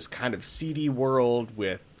there's this kind of seedy world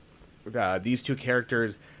with these two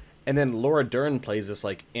characters, and then Laura Dern plays this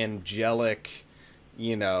like angelic,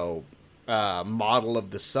 model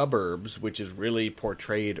of the suburbs, which is really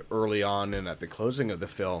portrayed early on and at the closing of the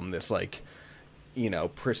film. This like,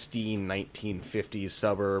 pristine 1950s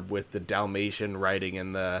suburb with the Dalmatian riding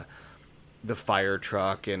in the fire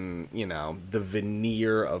truck and, the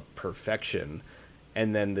veneer of perfection,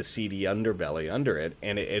 and then the seedy underbelly under it.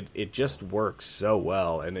 And it just works so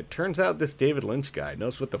well. And it turns out this David Lynch guy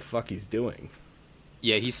knows what the fuck he's doing.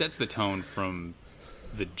 Yeah, he sets the tone from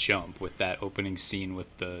the jump with that opening scene with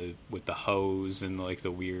the hose and like the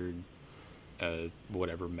weird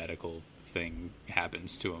whatever medical thing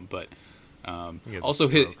happens to him. But also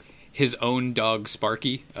his own dog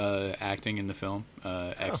Sparky acting in the film,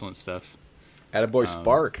 excellent stuff. Attaboy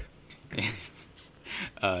Spark.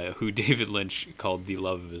 Who David Lynch called the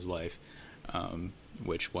love of his life,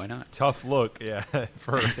 which, why not? Tough look, yeah,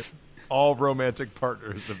 for all romantic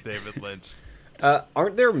partners of David Lynch.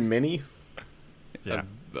 Aren't there many? Yeah.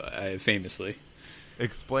 Famously.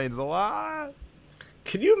 Explains a lot.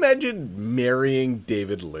 Can you imagine marrying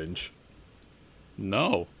David Lynch?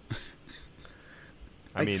 No.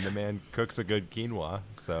 I mean, the man cooks a good quinoa,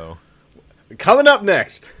 so... Coming up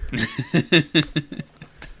next.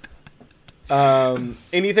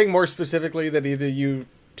 Anything more specifically that either you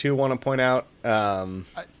two want to point out? I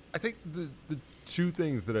think the two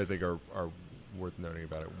things that I think are worth noting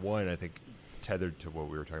about it. One, I think tethered to what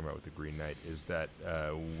we were talking about with the Green Knight is that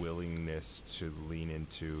willingness to lean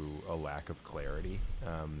into a lack of clarity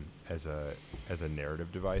as a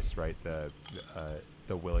narrative device, right?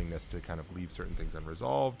 The willingness to kind of leave certain things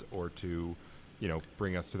unresolved, or to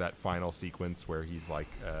bring us to that final sequence where he's like,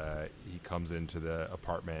 he comes into the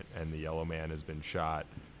apartment and the yellow man has been shot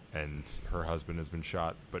and her husband has been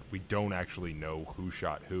shot, but we don't actually know who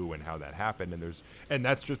shot who and how that happened. And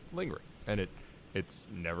that's just lingering, and it's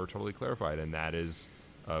never totally clarified. And that is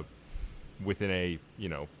within a,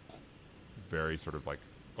 very sort of like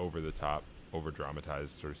over the top, over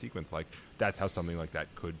dramatized sort of sequence. Like, that's how something like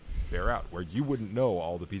that could bear out, where you wouldn't know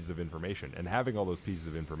all the pieces of information, and having all those pieces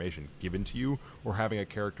of information given to you, or having a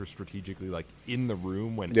character strategically like in the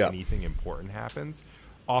room when anything important happens,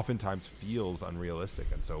 oftentimes feels unrealistic.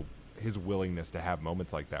 And so his willingness to have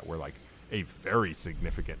moments like that, where like a very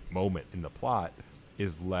significant moment in the plot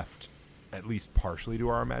is left at least partially to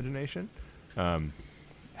our imagination,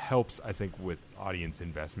 helps, I think, with audience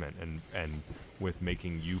investment and with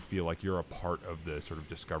making you feel like you're a part of the sort of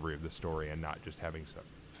discovery of the story and not just having stuff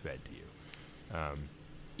fed to you.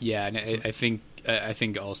 Yeah, and I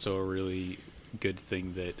think also a really good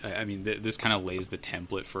thing that, I mean, this kind of lays the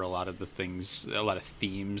template for a lot of themes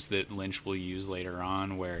that Lynch will use later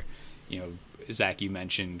on, where, Zach, you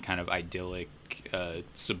mentioned kind of idyllic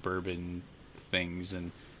suburban things,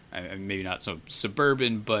 and maybe not so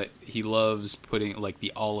suburban, but he loves putting like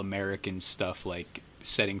the all-American stuff, like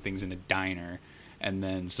setting things in a diner, and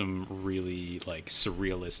then some really like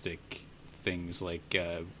surrealistic things like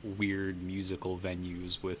weird musical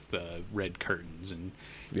venues with red curtains and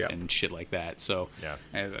shit like that. So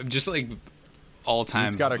just like all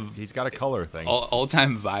time, he's got a color thing. All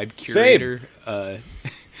time vibe curator.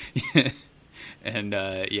 And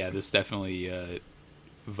this definitely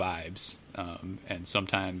vibes, and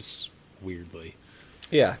sometimes weirdly.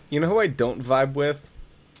 Yeah, you know who I don't vibe with?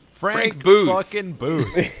 Frank Booth. Fucking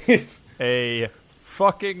Booth. A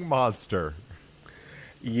fucking monster.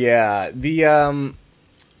 Yeah, the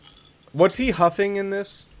what's he huffing in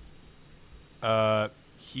this? It's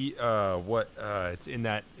in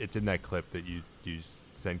that clip that you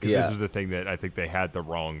sent, because this was the thing that I think they had the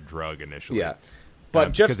wrong drug initially. Yeah.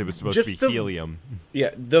 But because it was supposed to be helium.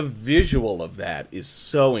 Yeah, the visual of that is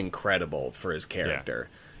so incredible for his character.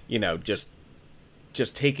 You know, just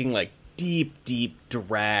taking like deep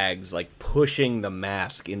drags, like pushing the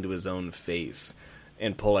mask into his own face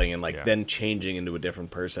and pulling, and like then changing into a different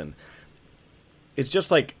person. It's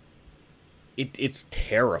just like it's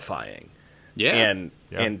terrifying. Yeah.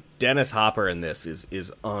 And Dennis Hopper in this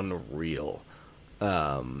is unreal.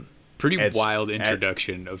 Pretty wild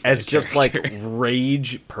introduction of as that just character. like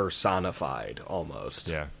rage personified almost.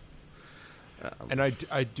 Yeah. And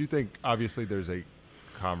I do think obviously there's a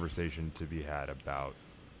conversation to be had about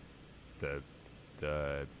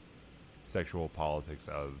the sexual politics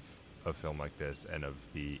of a film like this and of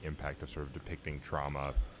the impact of sort of depicting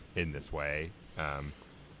trauma in this way,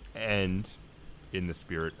 and in the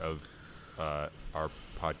spirit of our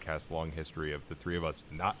podcast long history of the three of us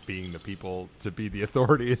not being the people to be the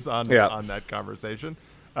authorities on that conversation.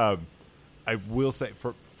 I will say,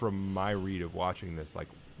 from my read of watching this, like,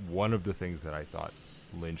 one of the things that I thought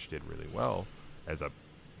Lynch did really well as a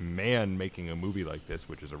man making a movie like this,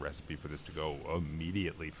 which is a recipe for this to go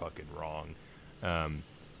immediately fucking wrong,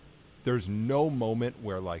 there's no moment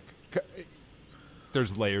where, like,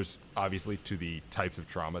 there's layers obviously to the types of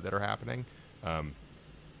trauma that are happening,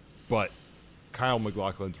 but Kyle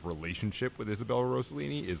MacLachlan's relationship with Isabella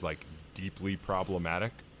Rossellini is like deeply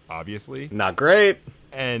problematic, obviously. Not great.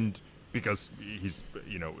 And because he's,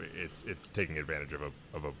 it's taking advantage of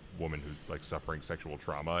a woman who's like suffering sexual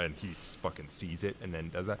trauma, and he fucking sees it and then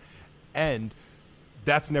does that. And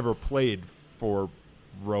that's never played for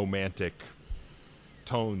romantic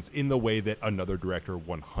tones in the way that another director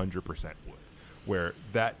 100% would. Where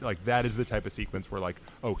that is the type of sequence where, like,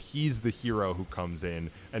 oh, he's the hero who comes in,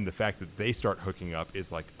 and the fact that they start hooking up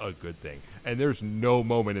is like a good thing. And there's no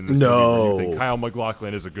moment in this movie where you think Kyle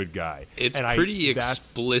MacLachlan is a good guy. It's pretty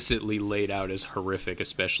explicitly laid out as horrific,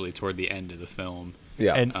 especially toward the end of the film.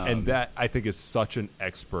 Yeah, and that I think is such an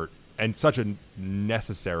expert and such a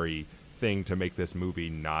necessary thing to make this movie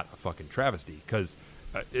not a fucking travesty, because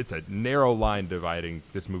it's a narrow line dividing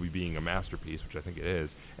this movie being a masterpiece, which I think it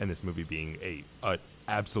is, and this movie being a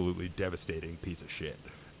absolutely devastating piece of shit.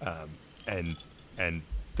 And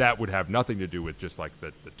that would have nothing to do with just like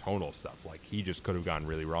the tonal stuff. Like, he just could have gone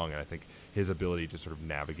really wrong, and I think his ability to sort of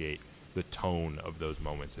navigate the tone of those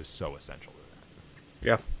moments is so essential to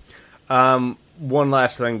that. Yeah. One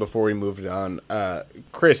last thing before we move on.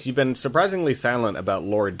 Chris, you've been surprisingly silent about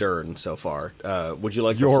Laura Dern so far. Would you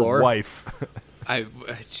like the floor? Your wife.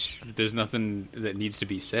 There's nothing that needs to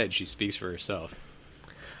be said. She speaks for herself.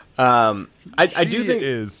 I do think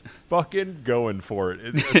is fucking going for it,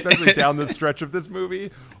 especially down the stretch of this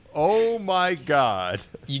movie. Oh my god!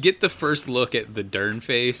 You get the first look at the Dern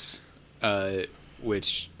face,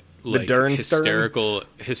 which like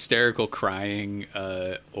hysterical crying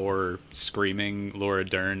or screaming. Laura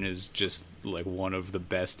Dern is just like one of the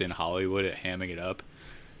best in Hollywood at hamming it up.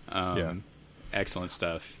 Excellent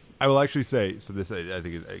stuff. I will actually say, so this, I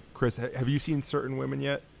think, Chris, have you seen Certain Women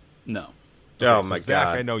yet? No. Okay, oh, my Zach,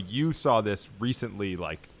 God. I know you saw this recently,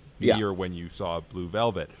 like, near when you saw Blue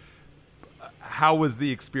Velvet. How was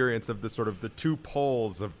the experience of the sort of the two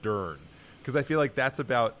poles of Dern? Because I feel like that's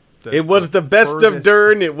about... it was the best of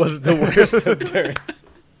Dern, it was the worst of Dern.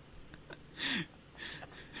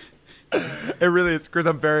 It really is. Chris,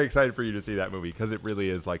 I'm very excited for you to see that movie, because it really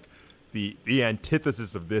is, like, the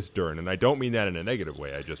antithesis of this Dern, and I don't mean that in a negative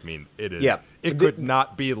way. I just mean it is. Yeah. It could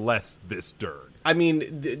not be less this Dern. I mean,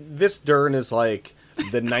 this Dern is like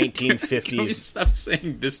the 1950s. Can we stop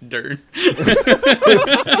saying this Dern?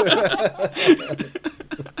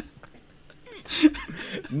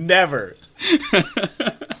 Never.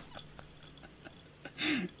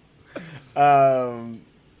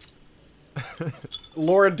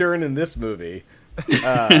 Laura Dern in this movie.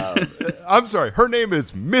 I'm sorry. Her name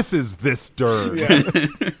is Mrs. This Dern.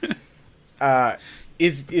 Yeah.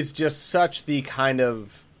 Is just such the kind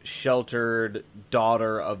of sheltered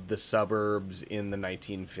daughter of the suburbs in the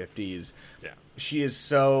 1950s. Yeah. She is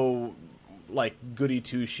so like goody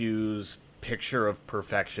two shoes picture of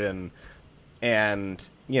perfection, and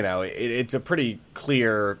it's a pretty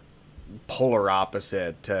clear polar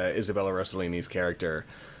opposite to Isabella Rossellini's character.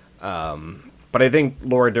 But I think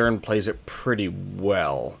Laura Dern plays it pretty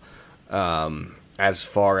well, as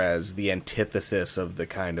far as the antithesis of the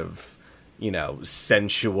kind of,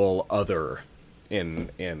 sensual other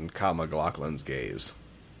in Kyle MacLachlan's gaze.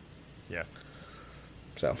 Yeah.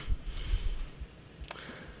 So.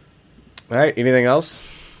 All right, anything else?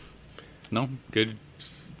 No, good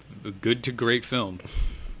to great film.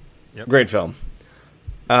 Yep. Great film.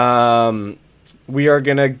 We are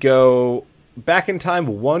going to go back in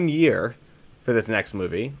time 1 year for this next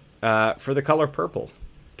movie, for The Color Purple,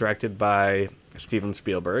 directed by Steven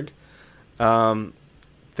Spielberg.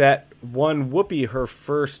 That won Whoopi her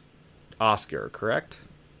first Oscar, correct?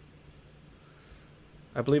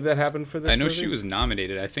 I believe that happened for this movie. I know she was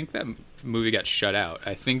nominated. I think that movie got shut out.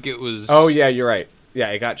 I think it was... Oh, yeah, you're right. Yeah,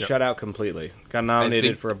 it got shut out completely. Got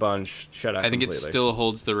nominated for a bunch, shut out completely. I think it still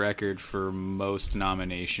holds the record for most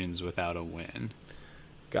nominations without a win.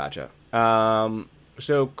 Gotcha.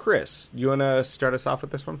 So, Chris, you want to start us off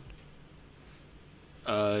with this one?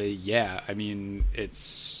 Yeah. I mean,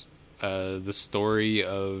 it's the story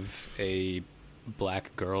of a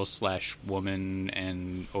black girl / woman,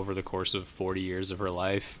 and over the course of 40 years of her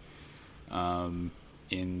life,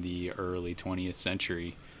 in the early 20th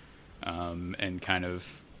century, and kind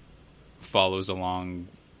of follows along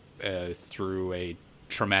through a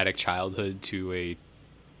traumatic childhood to a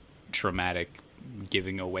traumatic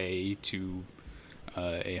giving away to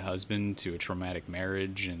a husband, to a traumatic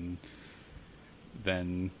marriage, and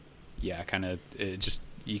then you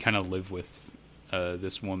kind of live with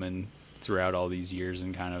this woman throughout all these years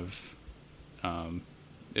and kind of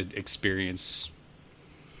experience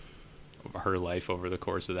her life over the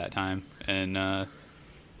course of that time. And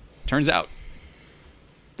turns out,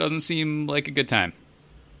 doesn't seem like a good time.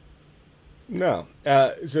 No.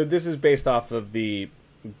 So this is based off of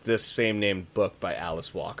this same named book by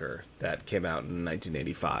Alice Walker that came out in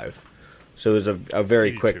 1985. So it was a very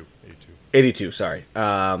 82, quick... 82. 82, sorry.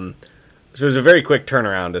 So it was a very quick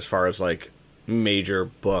turnaround as far as, like, major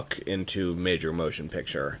book into major motion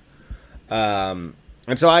picture. And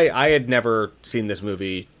so I had never seen this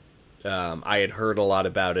movie. I had heard a lot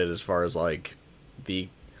about it as far as, like, the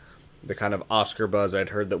kind of Oscar buzz. I'd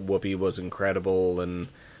heard that Whoopi was incredible, and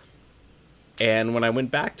when I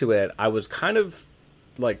went back to it, I was kind of,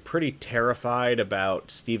 like, pretty terrified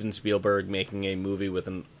about Steven Spielberg making a movie with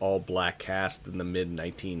an all-black cast in the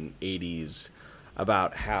mid-1980s,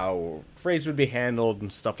 about how phrase would be handled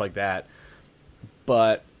and stuff like that.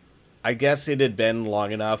 But I guess it had been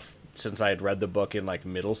long enough since I had read the book in, like,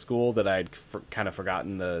 middle school that I'd kind of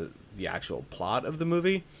forgotten the actual plot of the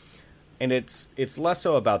movie. And it's less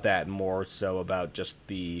so about that and more so about just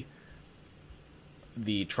the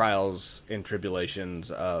trials and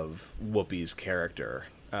tribulations of Whoopi's character,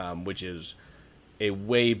 which is a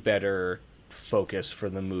way better focus for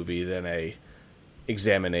the movie than a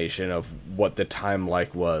examination of what the time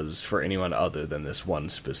like was for anyone other than this one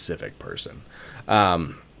specific person.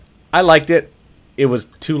 I liked it. It was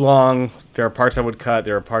too long. There are parts I would cut.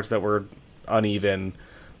 There are parts that were uneven,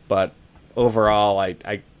 but overall,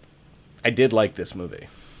 I did like this movie.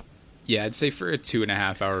 Yeah, I'd say for a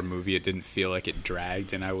 2.5 hour movie, it didn't feel like it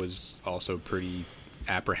dragged, and I was also pretty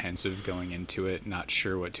apprehensive going into it, not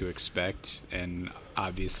sure what to expect, and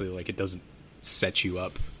obviously, like, it doesn't set you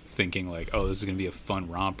up thinking like, oh, this is going to be a fun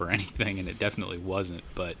romp or anything, and it definitely wasn't,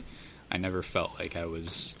 but I never felt like I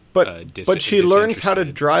was But she learns how to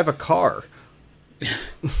drive a car.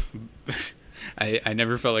 I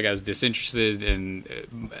never felt like I was disinterested,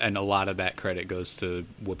 and a lot of that credit goes to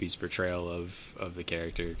Whoopi's portrayal of the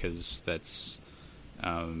character, because that's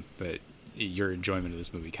but your enjoyment of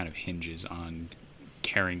this movie kind of hinges on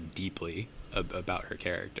caring deeply about her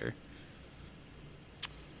character.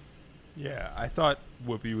 Yeah, I thought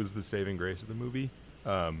Whoopi was the saving grace of the movie.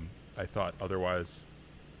 I thought otherwise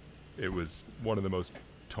it was one of the most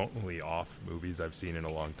tonally off movies I've seen in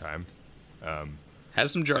a long time.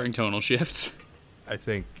 Has some jarring tonal shifts. I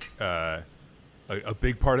think a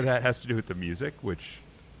big part of that has to do with the music, which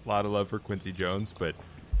a lot of love for Quincy Jones, but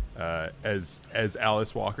as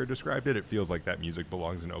Alice Walker described it, it feels like that music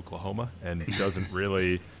belongs in Oklahoma and doesn't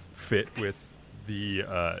really fit with the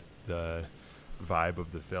vibe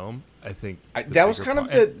of the film. I think that was kind of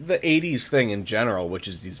the 80s thing in general, which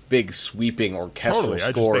is these big sweeping orchestral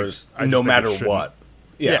scores, no matter what.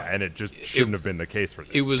 Yeah, and it just shouldn't have been the case for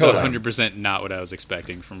this. It was 100% not what I was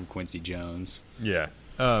expecting from Quincy Jones. Yeah.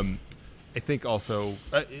 I think also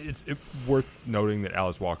it's worth noting that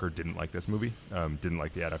Alice Walker didn't like this movie, didn't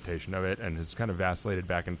like the adaptation of it, and has kind of vacillated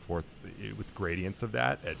back and forth with gradients of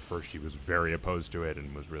that. At first, she was very opposed to it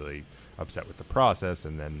and was really upset with the process,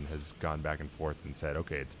 and then has gone back and forth and said,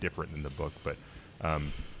 okay, it's different than the book, but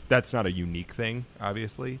that's not a unique thing,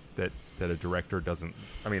 obviously, that a director doesn't,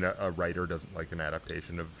 I mean, a writer doesn't like an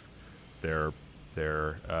adaptation of their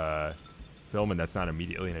film, and that's not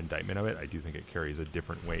immediately an indictment of it. I do think it carries a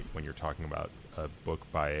different weight when you're talking about a book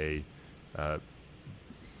by a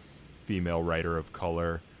female writer of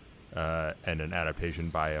color and an adaptation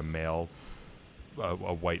by a male, a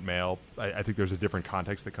white male. I think there's a different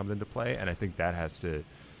context that comes into play, and I think that has to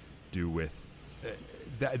do with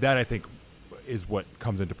that I think is what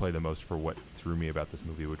comes into play the most for what threw me about this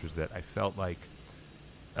movie, which is that I felt like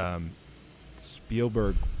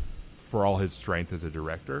Spielberg, for all his strength as a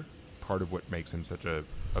director, part of what makes him such a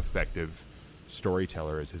effective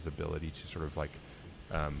storyteller is his ability to sort of like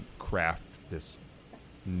craft this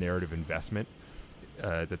narrative investment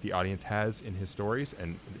that the audience has in his stories,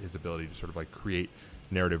 and his ability to sort of like create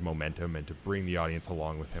narrative momentum and to bring the audience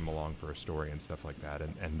along with him along for a story and stuff like that.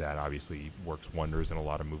 And that obviously works wonders in a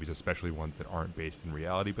lot of movies, especially ones that aren't based in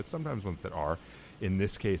reality, but sometimes ones that are. In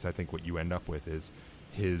this case, I think what you end up with is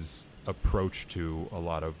his approach to a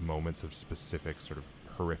lot of moments of specific sort of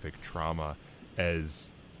horrific trauma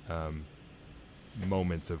as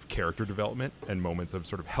moments of character development and moments of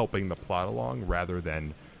sort of helping the plot along, rather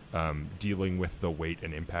than dealing with the weight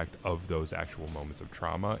and impact of those actual moments of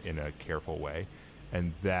trauma in a careful way.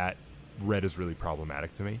 And that read is really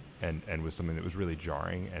problematic to me, and was something that was really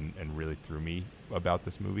jarring and really threw me about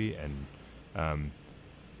this movie. And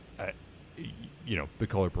The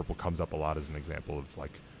Color Purple comes up a lot as an example of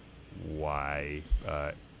like why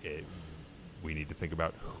we need to think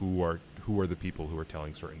about who are the people who are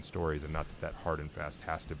telling certain stories, and not that hard and fast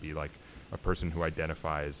has to be like a person who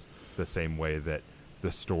identifies the same way that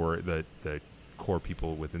the story, the core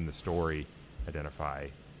people within the story identify.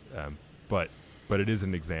 But it is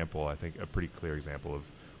an example, I think, a pretty clear example of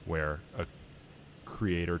where a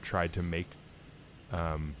creator tried to make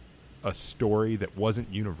a story that wasn't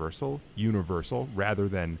universal, rather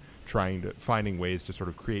than finding ways to sort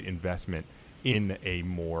of create investment in a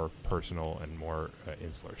more personal and more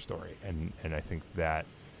insular story. And I think that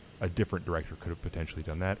a different director could have potentially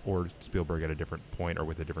done that, or Spielberg at a different point or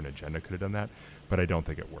with a different agenda could have done that, but I don't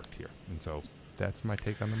think it worked here. And so that's my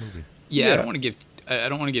take on the movie. Yeah. I don't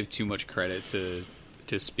want to give too much credit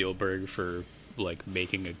to Spielberg for like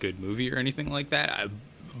making a good movie or anything like that.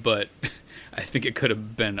 But I think it could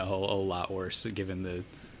have been a lot worse given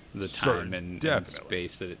the time and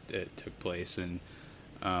space that it took place. And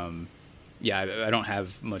I don't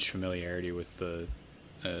have much familiarity with the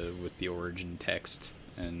origin text,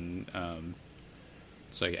 and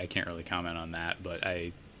so I can't really comment on that. But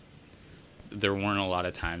there weren't a lot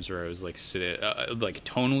of times where I was like like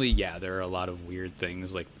tonally, there are a lot of weird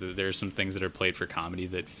things. Like there are some things that are played for comedy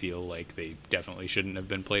that feel like they definitely shouldn't have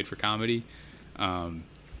been played for comedy.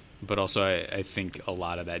 But also I think a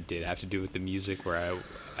lot of that did have to do with the music, where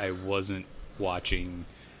I wasn't watching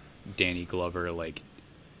Danny Glover like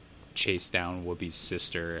chase down Whoopi's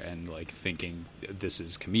sister and like thinking this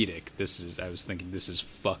is comedic. I was thinking this is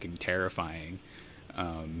fucking terrifying.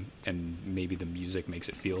 And maybe the music makes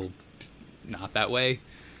it feel not that way.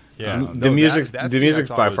 Yeah, the music's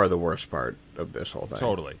by far the worst part of this whole thing.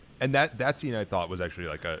 Totally. And that scene I thought was actually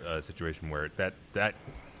like a situation where that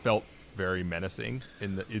felt very menacing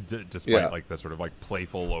despite like the sort of like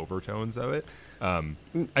playful overtones of it.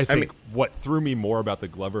 I think what threw me more about the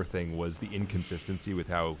Glover thing was the inconsistency with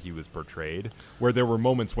how he was portrayed, where there were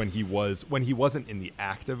moments when he wasn't in the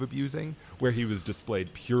act of abusing, where he was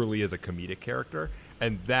displayed purely as a comedic character,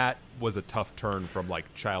 and that was a tough turn from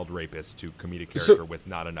like child rapist to comedic character with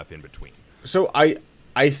not enough in between. So I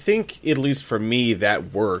think, at least for me,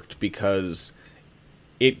 that worked because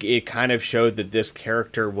it kind of showed that this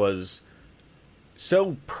character was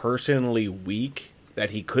so personally weak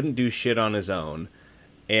that he couldn't do shit on his own,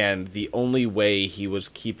 and the only way he was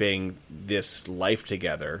keeping this life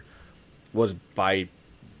together was by,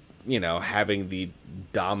 having the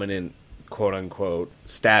dominant quote-unquote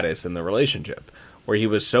status in the relationship, where he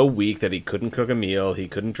was so weak that he couldn't cook a meal, he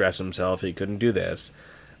couldn't dress himself, he couldn't do this,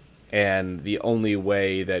 and the only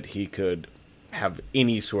way that he could have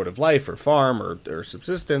any sort of life or farm or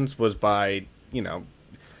subsistence was by,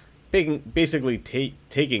 basically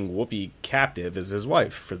taking Whoopi captive as his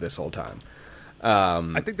wife for this whole time.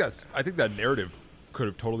 I think that narrative could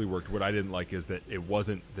have totally worked. What I didn't like is that it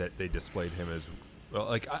wasn't that they displayed him as Well,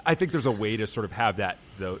 like I think there's a way to sort of have that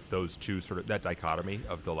those two sort of that dichotomy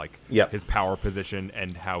of the like Yep. his power position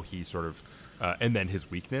and how he sort of and then his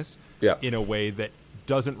weakness Yep. in a way that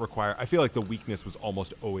doesn't require. I feel like the weakness was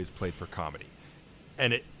almost always played for comedy,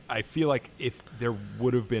 and I feel like if there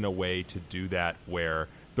would have been a way to do that where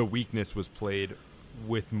the weakness was played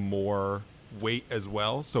with more weight as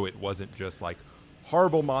well, so it wasn't just like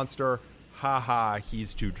horrible monster, haha,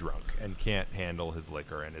 he's too drunk and can't handle his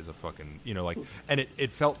liquor and is a fucking, like, and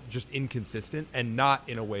it felt just inconsistent and not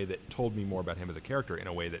in a way that told me more about him as a character, in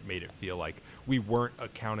a way that made it feel like we weren't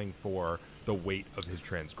accounting for the weight of his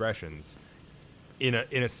transgressions in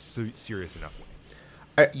a serious enough way.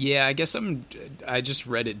 Yeah, I guess I just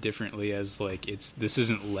read it differently as like this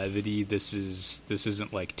isn't levity. This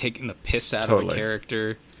isn't like taking the piss out of a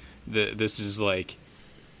character. This is like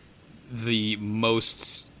the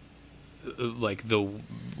most like the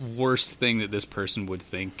worst thing that this person would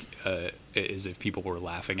think is if people were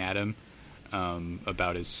laughing at him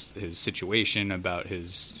about his situation, about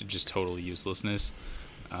his just total uselessness.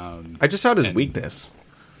 I just saw it as weakness.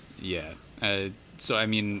 Yeah. So I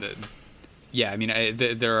mean,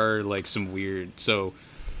 there are like some weird. So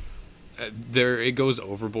it goes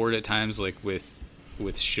overboard at times, like with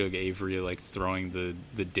Suge Avery, like throwing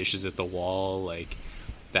the dishes at the wall, like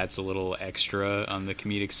that's a little extra on the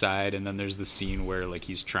comedic side. And then there's the scene where like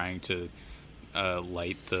he's trying to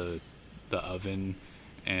light the oven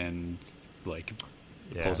and like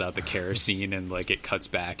pulls out the kerosene and like it cuts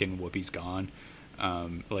back and Whoopi's gone.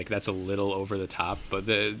 Like that's a little over the top, but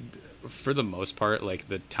for the most part, like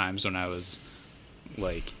the times when I was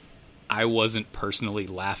like, I wasn't personally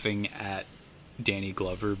laughing at Danny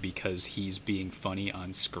Glover because he's being funny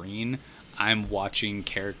on screen. I'm watching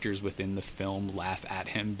characters within the film laugh at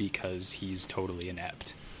him because he's totally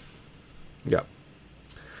inept. Yeah.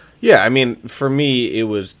 Yeah, I mean, for me, it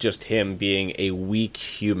was just him being a weak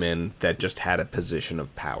human that just had a position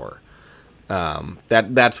of power.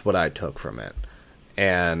 That's what I took from it.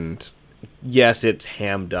 And yes, it's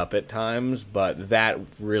hammed up at times, but that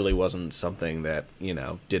really wasn't something that,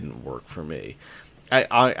 didn't work for me. I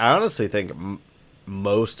honestly think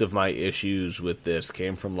most of my issues with this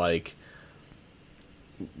came from, like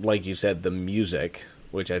you said, the music,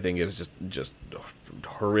 which I think is just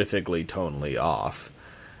horrifically tonally off.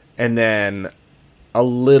 And then a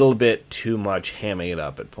little bit too much hamming it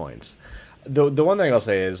up at points. The one thing I'll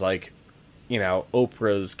say is, like,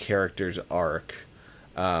 Oprah's character's arc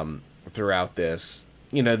throughout this,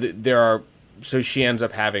 so she ends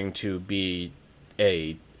up having to be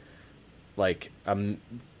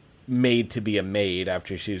made to be a maid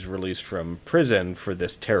after she's released from prison for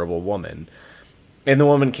this terrible woman. And the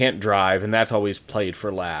woman can't drive, and that's always played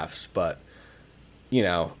for laughs, but,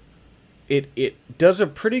 it does a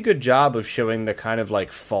pretty good job of showing the kind of,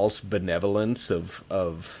 like, false benevolence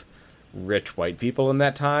of rich white people in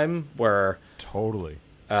that time, where... Totally.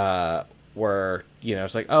 Where,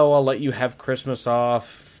 it's like, oh, I'll let you have Christmas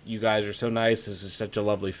off, you guys are so nice, this is such a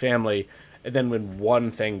lovely family, and then when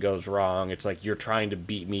one thing goes wrong, it's like, you're trying to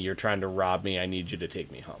beat me, you're trying to rob me, I need you to take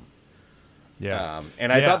me home. Yeah.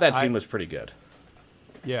 And I thought that scene was pretty good.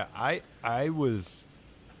 Yeah, I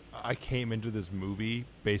came into this movie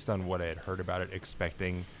based on what I had heard about it,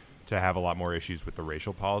 expecting to have a lot more issues with the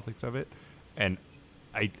racial politics of it, and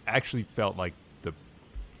I actually felt like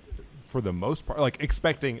for the most part, like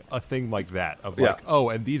expecting a thing like that of like, oh,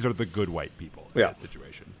 and these are the good white people in that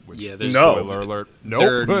situation. Which, there's spoiler alert.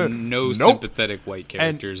 Nope. There are no sympathetic white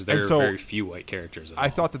characters. There are so very few white characters at all. I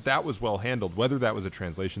thought that was well handled, whether that was a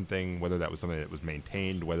translation thing, whether that was something that was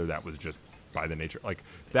maintained, whether that was just by the nature, like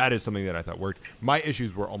that is something that I thought worked. My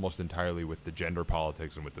issues were almost entirely with the gender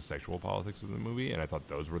politics and with the sexual politics of the movie, and I thought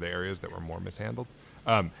those were the areas that were more mishandled.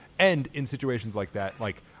 And in situations like that,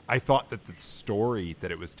 like I thought that the story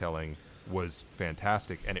that it was telling was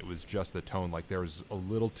fantastic, and it was just the tone. Like there was a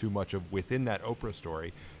little too much of within that Oprah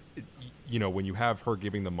story. When you have her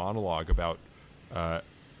giving the monologue about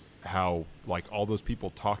how like all those people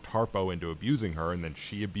talked Harpo into abusing her, and then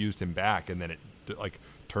she abused him back, and then it like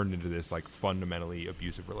turned into this like fundamentally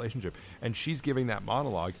abusive relationship. And she's giving that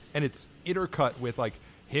monologue, and it's intercut with like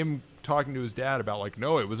him talking to his dad about like,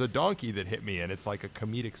 no, it was a donkey that hit me, and it's like a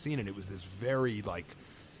comedic scene, and it was this very like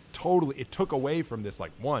totally, it took away from this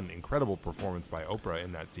like one incredible performance by Oprah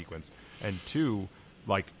in that sequence, and two,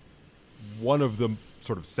 like one of the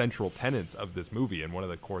sort of central tenets of this movie and one of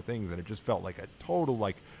the core things, and it just felt like a total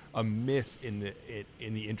like a miss in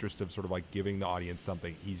the interest of sort of like giving the audience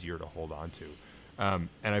something easier to hold on to. And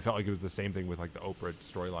I felt like it was the same thing with like the Oprah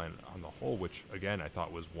storyline on the whole, which again I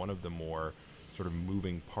thought was one of the more sort of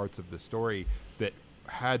moving parts of the story that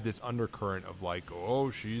had this undercurrent of like,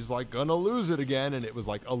 oh, she's like gonna lose it again, and it was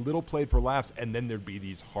like a little played for laughs, and then there'd be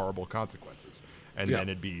these horrible consequences, and then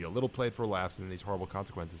it'd be a little played for laughs, and then these horrible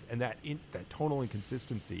consequences, and that tonal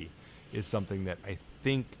inconsistency is something that I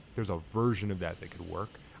think there's a version of that could work.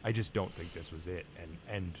 I just don't think this was it,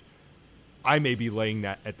 and I may be laying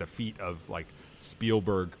that at the feet of like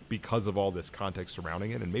Spielberg because of all this context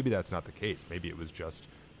surrounding it, and maybe that's not the case. Maybe it was just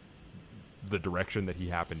the direction that he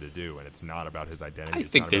happened to do, and it's not about his identity. I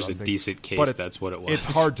think there's a decent case that's what it was.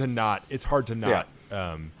 It's hard to not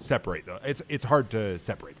separate those. It's hard to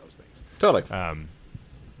separate those things. Totally.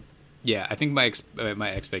 Yeah, I think my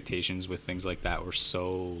expectations with things like that were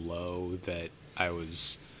so low that I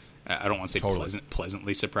don't want to say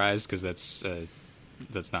pleasantly surprised, because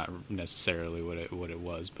that's not necessarily what it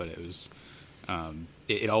was, but it was.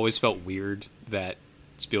 It always felt weird that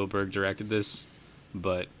Spielberg directed this,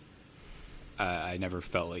 but I never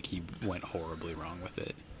felt like he went horribly wrong with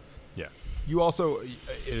it. Yeah.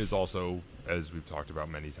 It is also, as we've talked about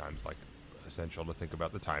many times, like essential to think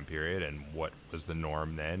about the time period and what was the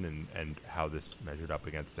norm then, and how this measured up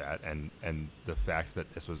against that, and the fact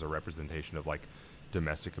that this was a representation of like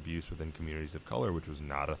domestic abuse within communities of color, which was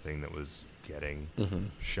not a thing that was getting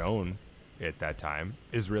shown at that time,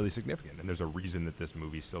 is really significant. And there's a reason that this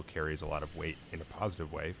movie still carries a lot of weight in a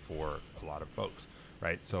positive way for a lot of folks,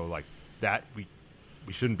 right? So like that, we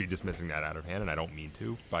shouldn't be dismissing that out of hand, and I don't mean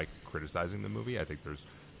to by criticizing the movie. I think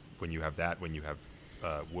when you have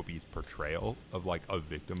Whoopi's portrayal of like a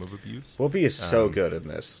victim of abuse. Whoopi is so good in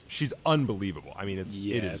this. She's unbelievable. I mean, it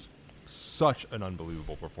is such an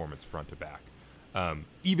unbelievable performance front to back.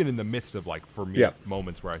 Even in the midst of like, for me,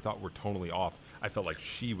 moments where I thought were tonally off, I felt like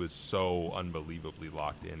she was so unbelievably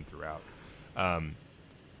locked in throughout.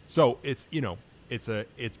 So it's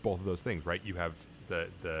both of those things, right? You have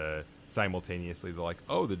the simultaneously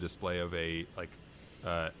the display of a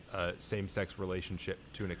same-sex relationship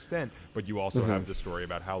to an extent, but you also have the story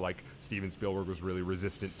about how like Steven Spielberg was really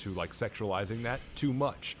resistant to like sexualizing that too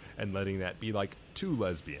much and letting that be like too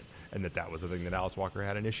lesbian, and that was a thing that Alice Walker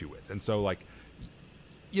had an issue with. And so like,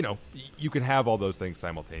 you can have all those things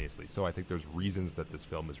simultaneously. So I think there's reasons that this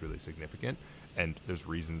film is really significant, and there's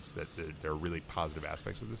reasons that there are really positive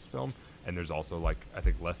aspects of this film, and there's also like, I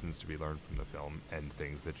think, lessons to be learned from the film, and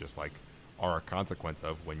things that just like are a consequence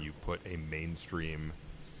of when you put a mainstream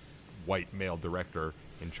white male director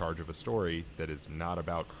in charge of a story that is not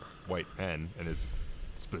about white men and is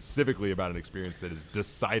specifically about an experience that is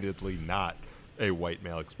decidedly not a white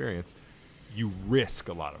male experience. You risk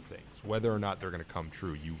a lot of things. Whether or not they're going to come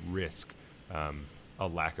true, you risk a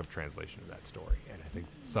lack of translation of that story, and I think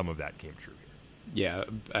some of that came true here. Yeah,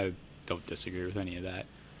 I don't disagree with any of that.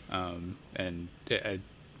 And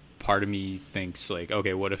part of me thinks like,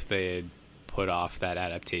 okay, what if they had put off that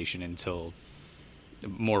adaptation until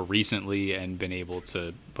more recently and been able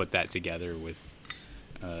to put that together with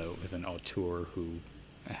an auteur who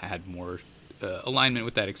had more alignment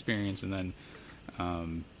with that experience, and then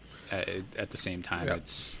at the same time,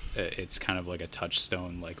 it's kind of like a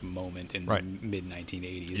touchstone like moment in the mid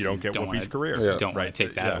 1980s. You don't get Whoopi's career. Don't want to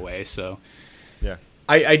take that away. So, yeah,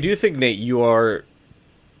 I do think, Nate, you are,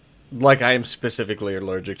 like, I am specifically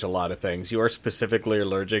allergic to a lot of things. You are specifically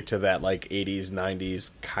allergic to that like 80s,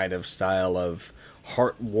 90s kind of style of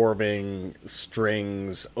heartwarming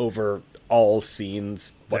strings over all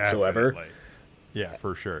scenes whatsoever. Definitely. Yeah,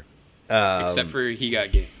 for sure. Except for He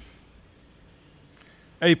Got Game.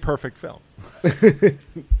 A perfect film.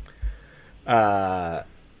 But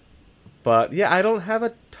yeah, I don't have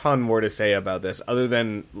a ton more to say about this other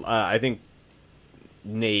than I think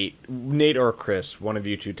Nate or Chris, one of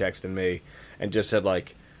you two, texted me and just said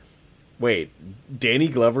like, wait, Danny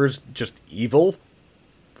Glover's just evil,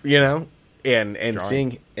 and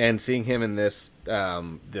seeing him in this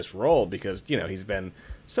this role, because he's been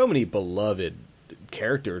so many beloved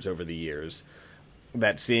characters over the years,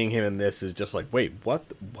 that seeing him in this is just like, wait, what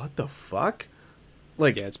the fuck?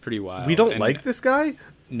 Like, yeah, it's pretty wild. We don't like this guy?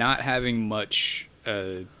 Not having much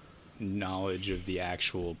knowledge of the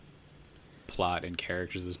actual plot and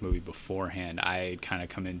characters of this movie beforehand, I kind of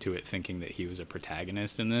come into it thinking that he was a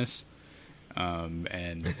protagonist in this.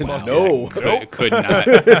 And wow, could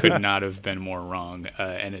not have been more wrong.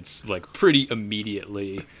 And it's like pretty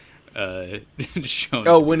immediately shown.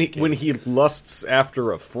 Oh, when he lusts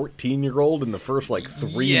after a 14-year-old in the first like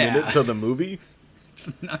 3 minutes of the movie.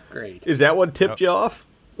 It's not great. Is that what tipped you off?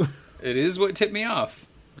 It is what tipped me off.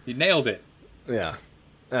 You nailed it. Yeah.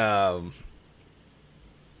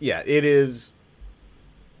 Yeah, it is.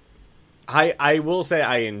 I will say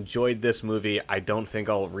I enjoyed this movie. I don't think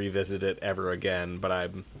I'll revisit it ever again, but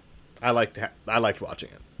I liked watching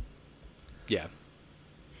it. Yeah.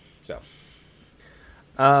 So,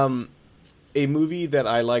 a movie that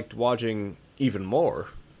I liked watching even more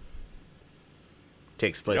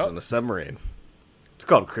takes place on a submarine. It's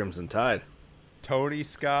called Crimson Tide. Tony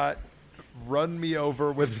Scott, run me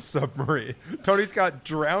over with a submarine. Tony Scott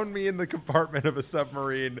drowned me in the compartment of a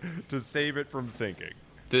submarine to save it from sinking.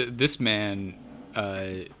 This man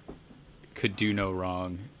could do no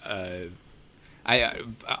wrong. I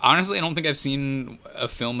honestly, I don't think I've seen a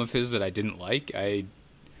film of his that I didn't like.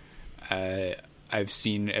 I've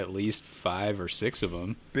seen at least 5 or 6 of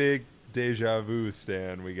them. Big deja vu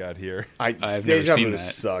Stan we got here. I've never Deja seen Vu that.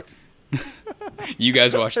 Sucked. You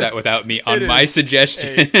guys watched that without me on my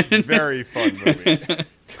suggestion. A very fun movie.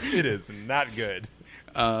 It is not good.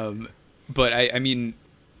 But I mean,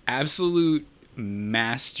 absolute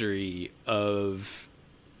mastery of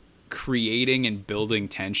creating and building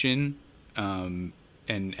tension, and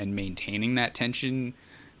maintaining that tension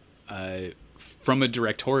from a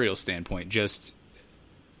directorial standpoint. Just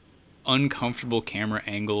uncomfortable camera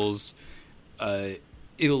angles,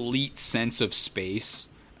 elite sense of space.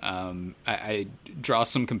 I draw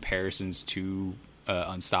some comparisons to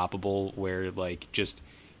Unstoppable, where like just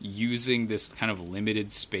using this kind of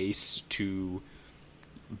limited space to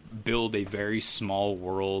build a very small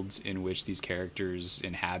world in which these characters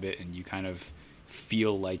inhabit, and you kind of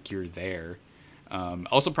feel like you're there.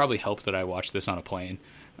 Also probably helped that I watched this on a plane,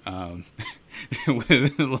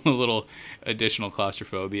 with a little additional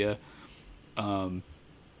claustrophobia.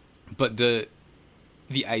 But the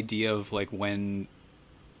idea of like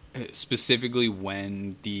specifically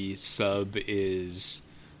when the sub is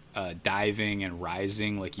diving and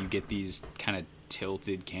rising, like you get these kind of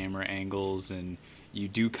tilted camera angles, and you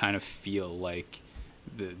do kind of feel like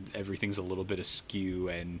everything's a little bit askew,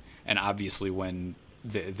 and obviously when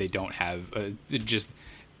they don't have just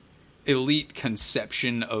elite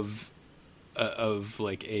conception of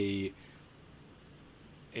like a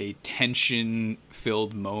tension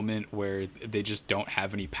filled moment where they just don't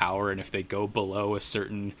have any power, and if they go below a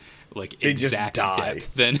certain like They exact just die.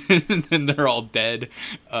 depth, then they're all dead.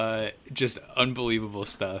 Just unbelievable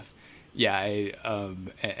stuff. Yeah,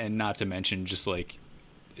 and not to mention just like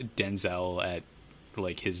Denzel at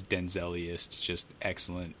like his Denzeliest, just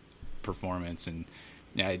excellent performance. And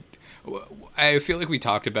yeah, I feel like we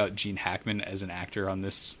talked about Gene Hackman as an actor on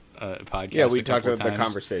this podcast. Yeah, we a talked couple about the times.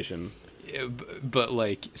 conversation. But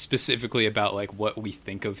like specifically about like what we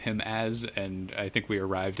think of him as, and I think we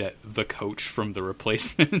arrived at the coach from The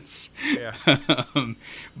Replacements. Yeah.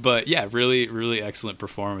 But yeah, really, really excellent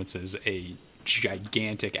performance as a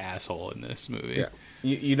gigantic asshole in this movie. Yeah.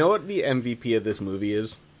 You know what the MVP of this movie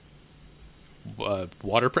is?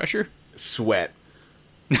 Water pressure. Sweat.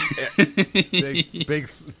 Big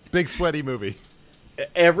sweaty movie.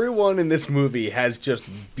 Everyone in this movie has just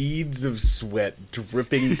beads of sweat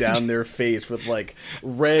dripping down their face with like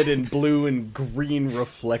red and blue and green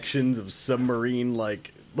reflections of submarine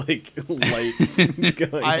like lights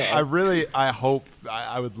going I hope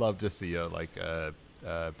I would love to see a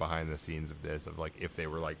behind the scenes of this, of like if they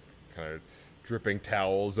were like kind of dripping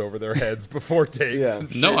towels over their heads before takes. Yeah.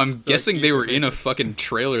 And No, shit, I'm just, guessing like, they were in a fucking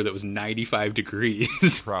trailer that was 95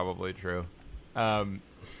 degrees. probably true.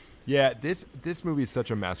 Yeah, this movie is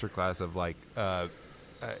such a masterclass of like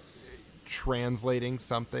translating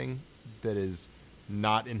something that is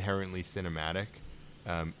not inherently cinematic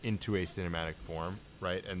into a cinematic form,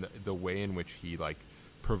 right? And the way in which he like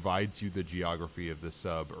provides you the geography of the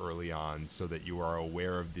sub early on, so that you are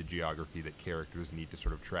aware of the geography that characters need to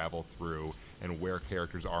sort of travel through, and where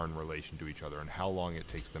characters are in relation to each other, and how long it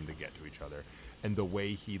takes them to get to each other. And the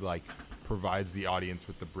way he like provides the audience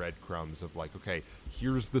with the breadcrumbs of like, okay,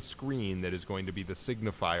 here's the screen that is going to be the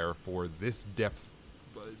signifier for this depth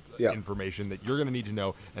information that you're going to need to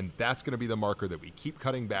know, and that's going to be the marker that we keep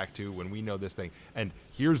cutting back to when we know this thing. And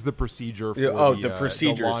here's the procedure for the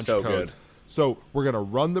procedure the is launch so codes. good. So we're going to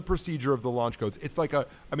run the procedure of the launch codes. It's like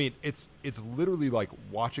it's literally like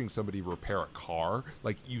watching somebody repair a car.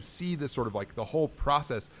 Like you see this sort of like the whole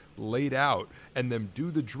process laid out, and them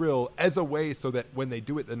do the drill as a way so that when they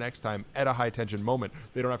do it the next time at a high tension moment,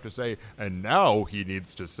 they don't have to say, and now he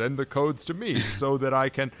needs to send the codes to me so that I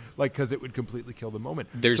can, like, because it would completely kill the moment.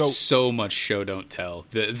 There's so much show don't tell.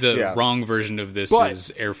 The wrong version of this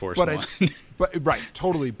is Air Force One. But right,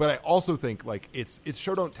 totally. But I also think like it's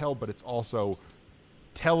show don't tell, but it's also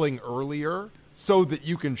telling earlier so that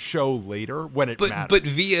you can show later when it matters. But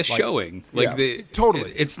via showing, like yeah.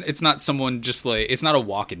 Totally. it's not someone just like, it's not a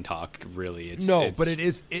walk and talk really. It's but it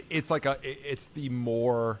is. It's like it's the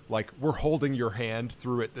more like we're holding your hand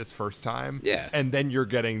through it this first time, Yeah. and then you're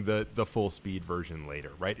getting the full speed version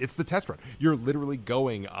later, right? It's the test run. You're literally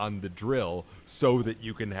going on the drill so that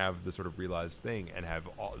you can have the sort of realized thing and have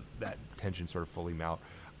all that tension sort of fully mount.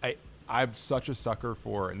 I'm such a sucker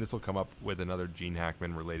for, and this will come up with another Gene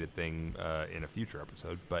Hackman related thing in a future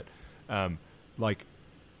episode, but like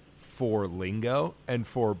for lingo and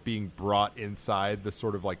for being brought inside the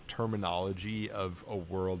sort of like terminology of a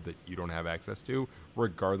world that you don't have access to,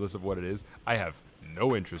 regardless of what it is. I have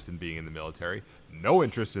no interest in being in the military, no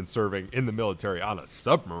interest in serving in the military on a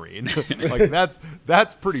submarine. Like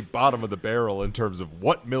that's pretty bottom of the barrel in terms of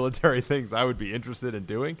what military things I would be interested in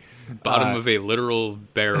doing. bottom of a literal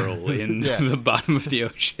barrel in Yeah. the bottom of the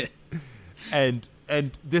ocean. And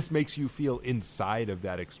this makes you feel inside of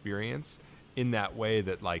that experience in that way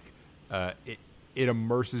that like it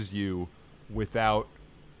immerses you without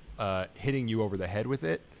hitting you over the head with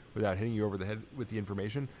it, without hitting you over the head with the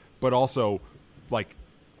information, but also like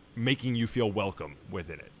making you feel welcome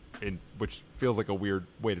within it. Which feels like a weird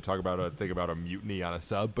way to talk about a mutiny on a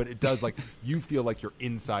sub, but it does, like, you feel like you're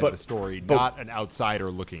inside the story, not an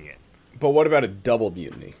outsider looking in. But what about a double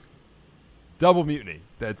mutiny? Double mutiny.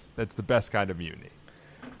 That's the best kind of mutiny.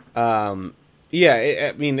 Yeah,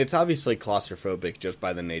 I mean, it's obviously claustrophobic just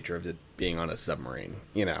by the nature of it being on a submarine,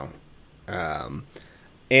 you know.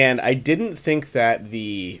 And I didn't think that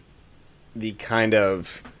the kind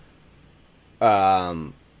of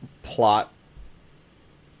plot,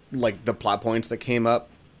 like the plot points that came up,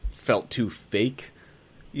 felt too fake.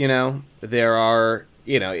 You know, there are,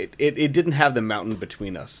 you know, it didn't have the mountain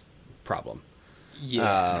between us problem.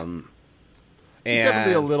 Yeah. And It's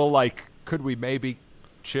definitely a little like, could we maybe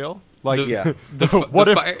chill? Like, Yeah. what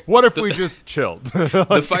if we just chilled?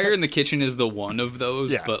 The fire in the kitchen is the one of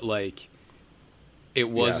those, Yeah. but like it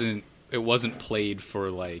wasn't played for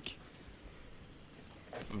like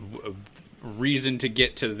a reason to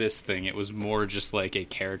get to this thing. It was more just like a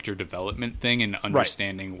character development thing and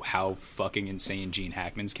understanding how fucking insane Gene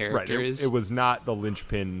Hackman's character is. It was not the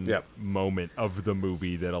linchpin Yep. moment of the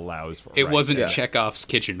movie that allows for It wasn't Yeah. Chekhov's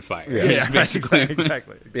kitchen fire. Yeah. It's basically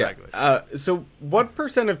exactly. Yeah. So what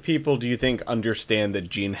percent of people do you think understand that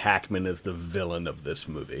Gene Hackman is the villain of this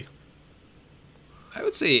movie? I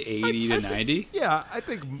would say 80 to 90. Yeah, I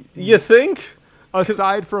think You think?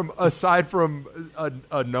 aside from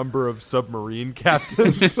a number of submarine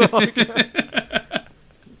captains, like,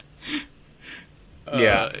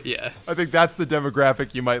 Yeah. Yeah. I think that's the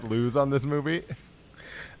demographic you might lose on this movie.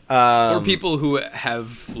 Or people who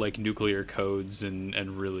have like nuclear codes and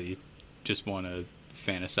really just want to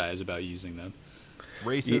fantasize about using them.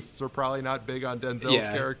 Racists are probably not big on Denzel's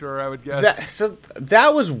Yeah. character, I would guess.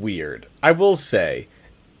 That was weird. I will say,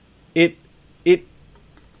 it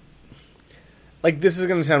like, this is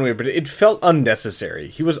going to sound weird, but it felt unnecessary.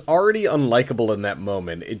 He was already unlikable in that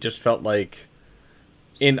moment. It just felt like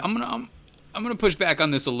I'm gonna push back on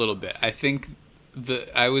this a little bit. I think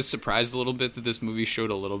I was surprised a little bit that this movie showed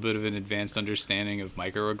a little bit of an advanced understanding of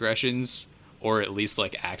microaggressions, or at least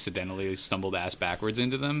like accidentally stumbled ass backwards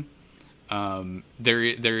into them. There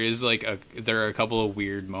are a couple of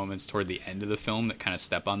weird moments toward the end of the film that kind of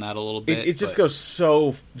step on that a little bit. it just but- goes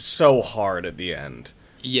so hard at the end.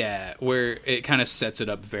 Yeah, where it kind of sets it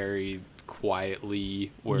up very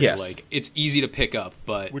quietly, where Yes. like it's easy to pick up,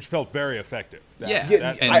 but Which felt very effective. Yeah.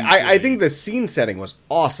 Yeah, And I think the scene setting was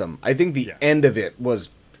awesome. I think the Yeah. end of it was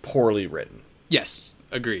poorly written. yes,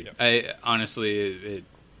 agreed. Yep. I honestly it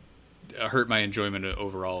hurt my enjoyment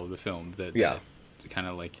overall of the film. That kind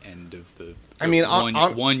of like end of the. I mean,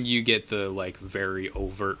 one you get the like very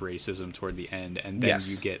overt racism toward the end, and then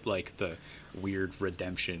Yes. you get like the weird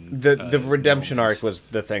redemption. The redemption moments. arc was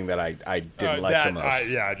the thing that I didn't like the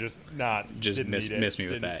most. just not. Just didn't miss- need it. miss me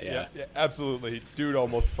with Didn't- that, yeah. Absolutely. Dude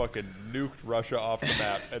almost fucking nuked Russia off the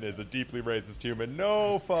map and is a deeply racist human.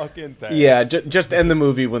 No fucking thanks. Yeah, just end the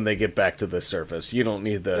movie when they get back to the surface. You don't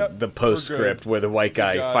need Yep, the we're postscript good. where the white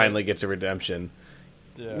guy got finally it. gets a redemption.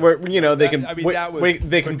 Yeah. Where they That can was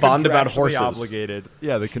they can the bond about contractually horses. Obligated,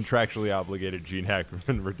 yeah, the contractually obligated Gene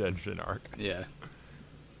Hackman redemption arc. Yeah.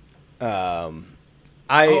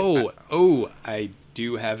 I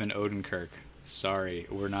do have an Odenkirk. Sorry,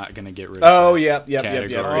 we're not gonna get rid of. Oh, that yep.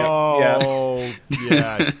 category. Oh,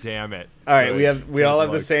 yeah, damn it. All right, Good. we all Good have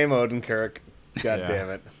the luck. same Odenkirk. God Yeah. damn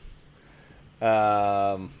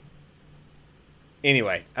it.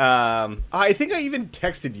 Anyway, I think I even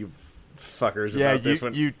texted you fuckers Yeah, about this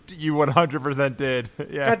one. you 100% did.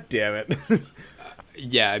 Yeah. God damn it.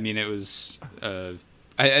 Yeah, I mean, it was.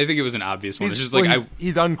 I think it was an obvious one. It's just like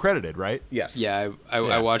he's uncredited, right? Yes. Yeah,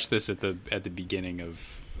 I watched this at the beginning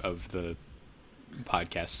of the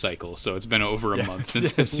podcast cycle, so it's been over a month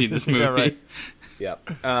since I've seen this movie. Yeah, right.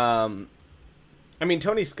 Yep. I mean,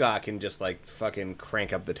 Tony Scott can just like fucking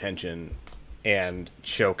crank up the tension and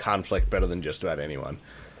show conflict better than just about anyone.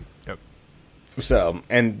 Yep. So,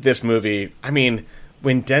 and this movie, I mean,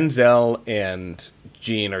 when Denzel and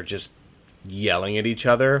Gene are just yelling at each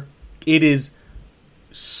other, it is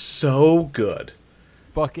so good.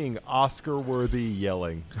 Fucking Oscar-worthy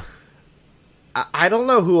yelling. I don't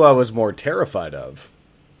know who I was more terrified of.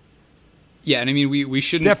 Yeah, and I mean, we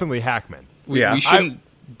shouldn't Definitely Hackman. we shouldn't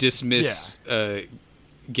dismiss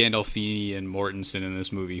Gandolfini and Mortensen in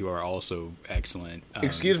this movie, who are also excellent.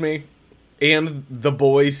 Excuse me. And the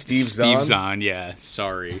boy Steve Zahn. Steve Zahn, yeah,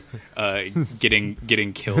 sorry,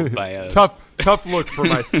 getting killed by a Tough look for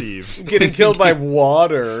my Steve. Getting killed by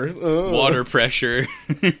water. Ugh. water pressure.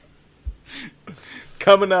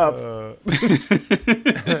 Coming up.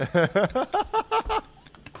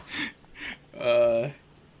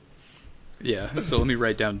 Yeah, so let me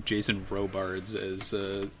write down Jason Robards as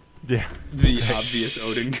Yeah. the obvious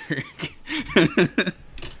Odenkirk.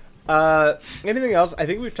 Anything else? I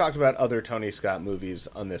think we've talked about other Tony Scott movies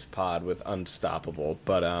on this pod with Unstoppable,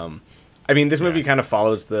 but I mean, this movie kind of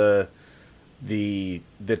follows the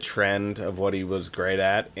trend of what he was great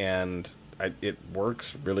at, and it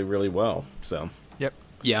works really, really well. So, Yep.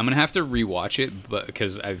 Yeah, I'm gonna have to rewatch it, but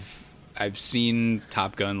because I've seen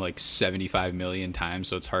Top Gun like 75 million times,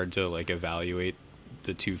 so it's hard to like evaluate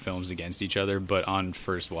the two films against each other. But on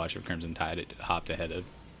first watch of Crimson Tide, it hopped ahead of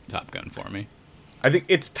Top Gun for me. I think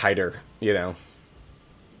it's tighter, you know.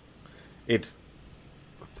 It's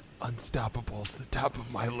Unstoppable's the top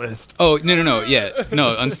of my list. Oh no, yeah,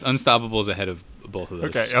 no, Unstoppable is ahead of both of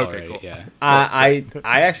those. Okay, already, cool. Yeah. I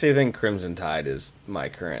actually think Crimson Tide is my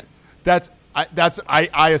current.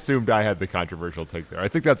 I assumed I had the controversial take there. I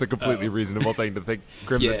think that's a completely reasonable thing to think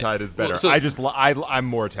Crimson Yeah. Tide is better. Well, I'm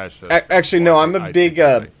more attached to this. Actually, no, I'm a I big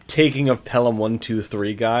think taking of Pelham 1, 2,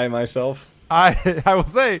 3 guy myself. I will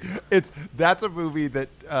say that's a movie that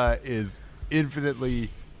is infinitely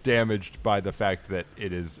damaged by the fact that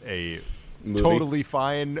it is a Movie. totally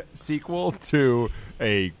fine sequel to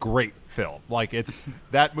a great film. Like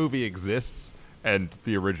that movie exists and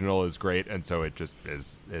the original is great, and so it just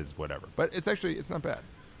is whatever. But it's not bad.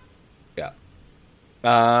 Yeah.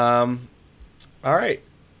 All right.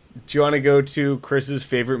 Do you want to go to Chris's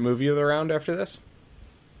favorite movie of the round after this?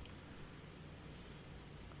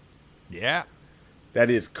 Yeah. That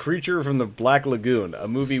is Creature from the Black Lagoon, a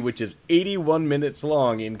movie which is 81 minutes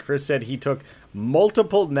long, and Chris said he took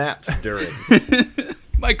multiple naps during.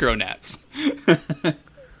 Micro naps.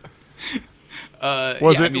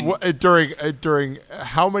 During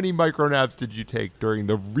how many micronaps did you take during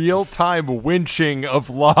the real-time winching of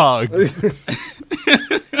logs?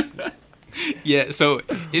 Yeah, so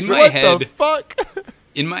in my What head, the fuck?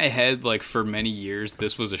 in my head, like for many years,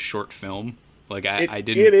 this was a short film. Like I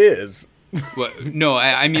didn't. It is. No,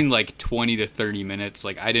 I mean like 20 to 30 minutes.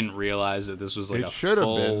 Like I didn't realize that this was like It a should have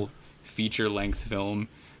full been. feature-length film.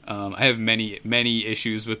 I have many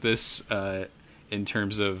issues with this in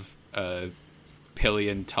terms of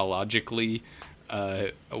paleontologically,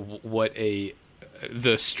 the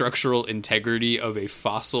structural integrity of a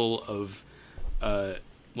fossil of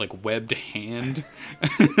like webbed hand,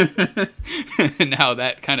 and how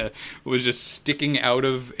that kind of was just sticking out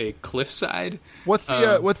of a cliffside. What's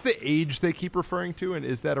the age they keep referring to, and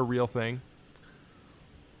is that a real thing?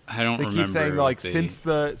 I don't They remember. keep saying like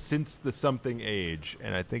the- since the something age,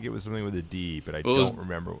 and I think it was something with a D, but I Well, it was- don't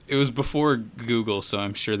remember. It was before Google, so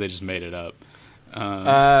I'm sure they just made it up.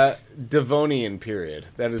 Devonian period.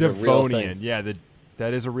 That is a real Devonian, thing. yeah,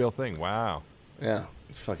 that is a real thing. Wow. Yeah,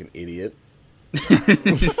 fucking idiot.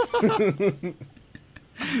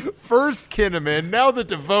 First Kinnaman, now the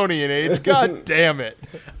Devonian age. God damn it.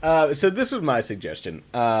 So this was my suggestion.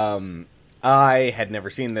 I had never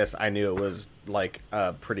seen this. I knew it was like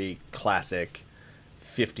a pretty classic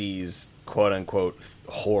 50s quote-unquote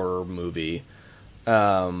horror movie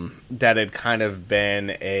that had kind of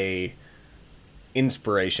been a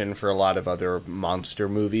inspiration for a lot of other monster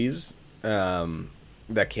movies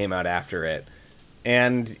that came out after it.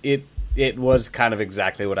 And it was kind of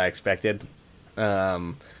exactly what I expected.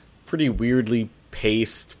 Pretty weirdly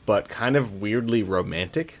paced, but kind of weirdly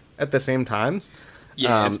romantic at the same time.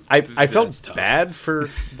 Yeah, I felt that's tough. bad for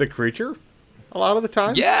the creature a lot of the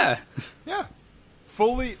time. Yeah, Yeah.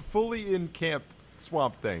 Fully in camp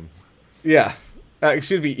Swamp Thing. Yeah.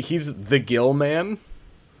 Excuse me, he's the Gill Man.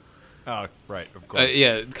 Oh, right, of course.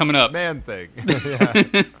 Yeah, coming up. Man thing.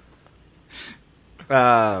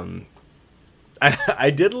 Yeah. I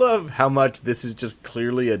did love how much this is just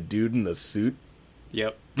clearly a dude in a suit.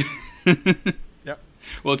 Yep. Yep.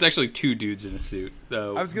 Well, it's actually two dudes in a suit,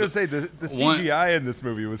 though. I was going to say, the One- CGI in this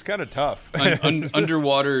movie was kind of tough.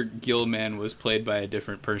 Underwater Gillman was played by a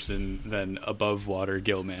different person than above water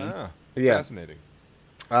Gillman. Ah, Yeah. fascinating.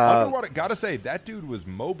 Underwater, gotta say, that dude was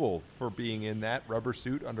mobile for being in that rubber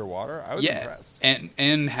suit underwater. I was Yeah, impressed.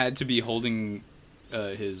 and had to be holding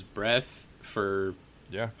his breath for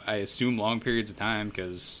Yeah. I assume long periods of time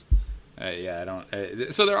because I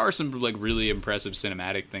don't. So there are some like really impressive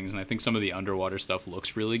cinematic things, and I think some of the underwater stuff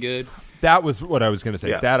looks really good. That was what I was going to say.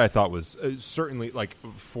 Yeah. That I thought was certainly, like,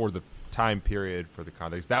 for the time period, for the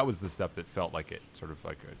context, that was the stuff that felt like it sort of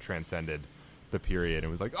like transcended the period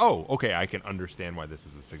and was like, oh, okay, I can understand why this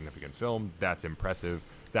was a significant film. That's impressive.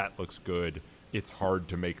 That looks good. It's hard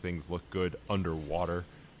to make things look good underwater,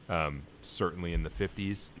 certainly in the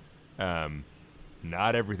 50s.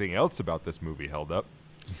 Not everything else about this movie held up.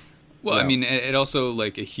 Well, I No. mean, it also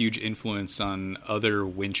like a huge influence on other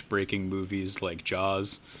winch breaking movies like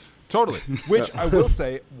Jaws. Totally. Which I will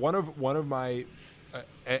say, one of my,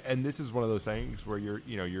 and this is one of those things where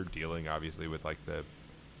you're dealing obviously with like the.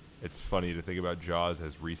 It's funny to think about Jaws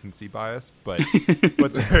as recency bias, but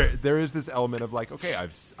there is this element of like, okay,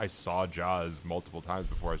 I saw Jaws multiple times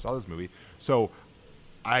before I saw this movie, so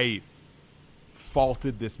I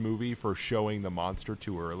faulted this movie for showing the monster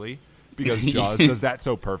too early because Jaws does that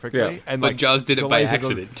so perfectly. Yeah. And But like, Jaws did it by delays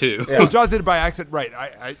those- accident too. Yeah. Well, Jaws did it by accident, right?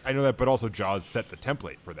 I know that, but also Jaws set the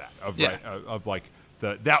template for that. Yeah. Of like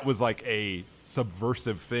that was like a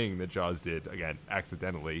subversive thing that Jaws did again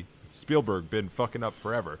accidentally. Spielberg been fucking up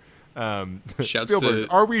forever. Shouts Spielberg,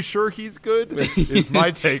 to- are we sure he's good? Is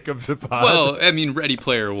my take of the pod. Well, I mean, Ready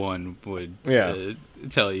Player One would Yeah.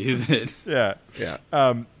 tell you that. yeah. Yeah.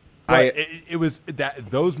 But it was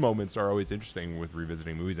that those moments are always interesting with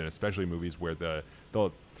revisiting movies, and especially movies where the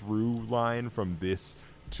through line from this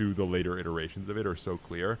to the later iterations of it are so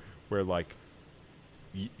clear, where like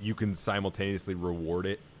you can simultaneously reward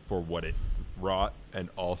it for what it wrought, and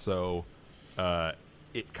also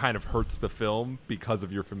it kind of hurts the film because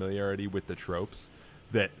of your familiarity with the tropes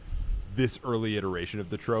that this early iteration of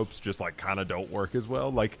the tropes just like kind of don't work as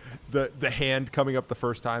well. Like the hand coming up the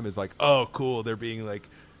first time is like, oh cool, they're being like,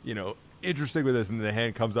 interesting with this, and then the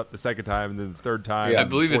hand comes up the second time and then the third time. Yeah. and I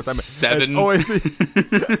believe the fourth it's time. And 7.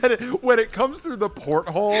 always when it comes through the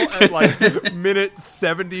porthole at like minute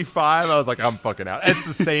 75, I was like, I'm fucking out. It's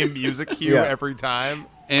the same music cue Yeah. every time.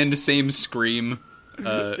 And same scream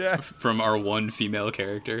Yeah. from our one female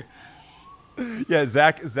character. Yeah,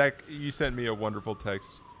 Zach, you sent me a wonderful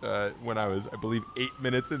text when I was, I believe, 8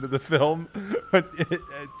 minutes into the film. But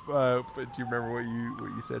do you remember what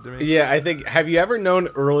you said to me? Yeah, I think. Have you ever known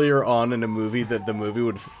earlier on in a movie that the movie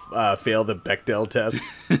would fail the Bechdel test?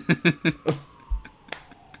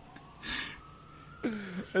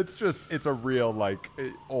 It's a real like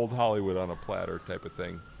old Hollywood on a platter type of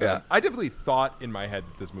thing. Yeah. I definitely thought in my head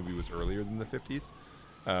that this movie was earlier than the 50s.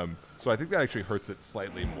 So I think that actually hurts it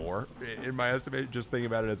slightly more in my estimate. Just thinking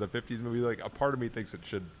about it as a 50s movie, like a part of me thinks it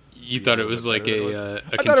should. You be thought a it was little like bit better a than it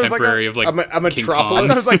was. a I thought it was like contemporary of like a King Metropolis? I Kong.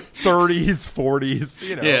 thought it was like 30s,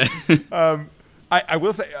 40s. Yeah. I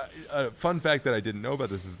will say a fun fact that I didn't know about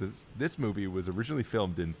this is this movie was originally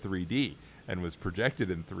filmed in 3D and was projected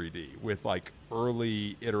in 3D with like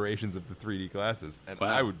early iterations of the 3D glasses, and Wow.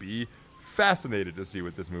 I would be fascinated to see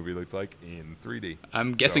what this movie looked like in 3D.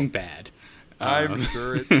 I'm guessing So, bad. I'm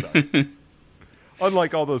sure it sucked.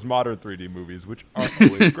 Unlike all those modern 3D movies, which are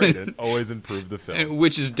always great and always improve the film.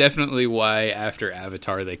 Which is definitely why after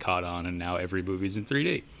Avatar they caught on, and now every movie's in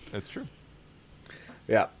 3D. That's true.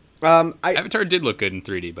 Yeah. Avatar did look good in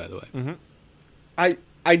 3D, by the way.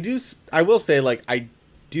 I will say, like, I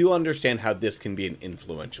do understand how this can be an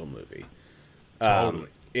influential movie. Totally.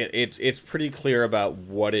 It's pretty clear about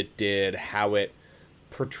what it did, how it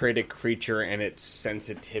portrayed a creature and its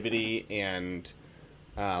sensitivity, and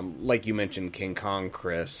like you mentioned, King Kong,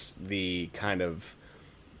 Chris, the kind of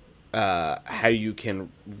how you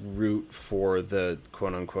can root for the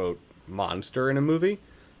quote unquote monster in a movie.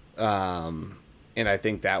 And I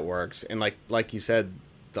think that works. And like you said,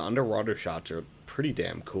 the underwater shots are pretty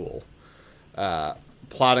damn cool.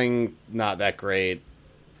 Plotting, not that great.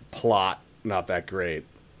 Plot, not that great.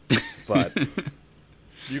 But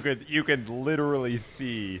You could literally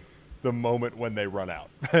see the moment when they run out.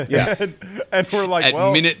 Yeah. and we're like, At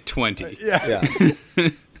well, minute 20. yeah. yeah.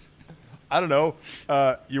 I don't know.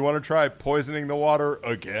 You want to try poisoning the water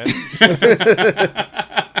again?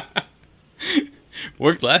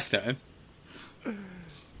 Worked last time.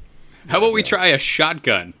 How about we try a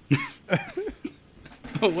shotgun?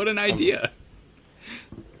 What an idea.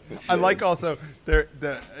 I like also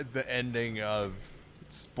the ending of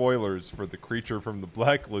spoilers for The Creature from the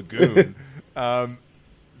Black Lagoon.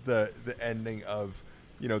 The ending of,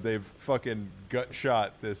 you know, they've fucking gut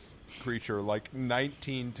shot this creature like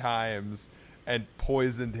 19 times and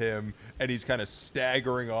poisoned him, and he's kind of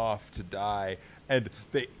staggering off to die. And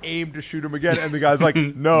they aim to shoot him again, and the guy's like,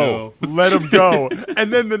 no, let him go.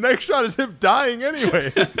 And then the next shot is him dying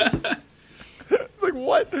anyways. It's like,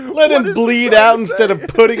 what? Let him bleed out instead of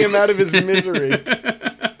putting him out of his misery.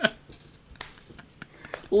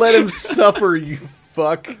 Let him suffer, you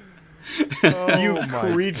fuck. You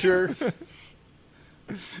creature.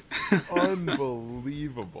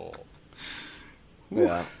 Unbelievable.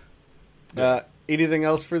 Yeah. Anything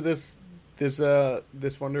else for this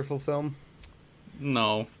wonderful film?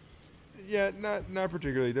 No. Yeah, not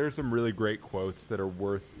particularly. There's some really great quotes that are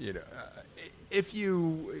worth, you know, if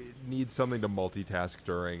you need something to multitask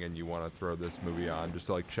during and you want to throw this movie on just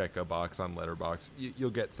to like check a box on Letterboxd, you'll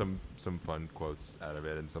get some fun quotes out of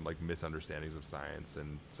it, and some like misunderstandings of science,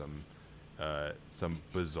 and some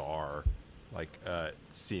bizarre, like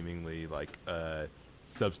seemingly like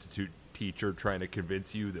substitute teacher trying to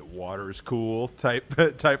convince you that water is cool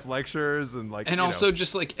type lectures, and like, and also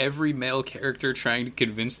just like every male character trying to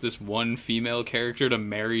convince this one female character to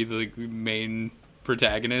marry the main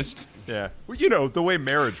protagonist. Yeah, well, you know, the way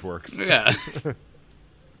marriage works. Yeah.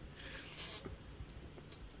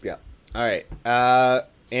 Yeah. All right.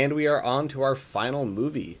 And we are on to our final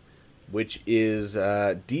movie, which is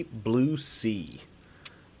Deep Blue Sea.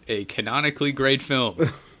 A canonically great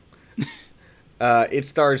film. It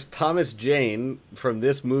stars Thomas Jane from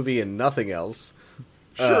this movie and nothing else.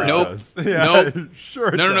 Sure, Nope. it does. Yeah, Nope.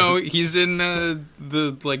 Sure, it No. does. He's in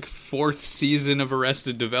the like 4th season of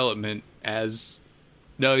Arrested Development as.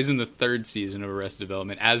 No, he's in the 3rd season of Arrested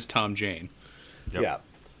Development as Tom Jane. Yep. Yeah.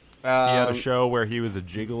 He had a show where he was a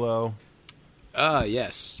gigolo.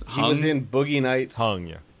 Yes. He was in Boogie Nights. Hung,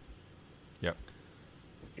 yeah. Yep.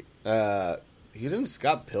 He was in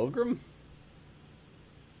Scott Pilgrim.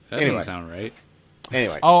 That Anyway. doesn't sound right.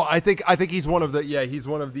 Anyway. Oh, I think he's one of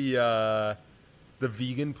the the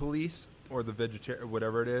vegan police or the vegetarian,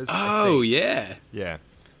 whatever it is. I Oh, think. yeah. Yeah.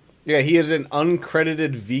 Yeah, he is an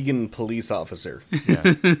uncredited vegan police officer.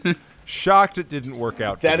 Yeah. Shocked it didn't work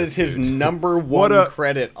out. That for is this his dude. number What one a-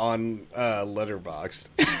 credit on Letterboxd.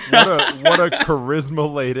 What a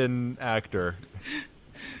charisma laden actor.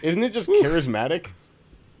 Isn't it just charismatic?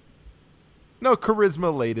 No,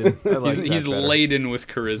 charisma laden. I like that He's better. laden with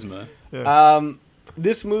charisma.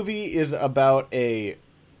 This movie is about a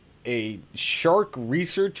shark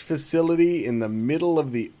research facility in the middle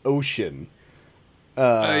of the ocean.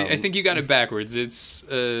 I think you got it backwards. It's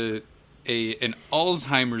an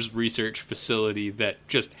Alzheimer's research facility that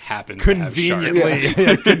just happens to have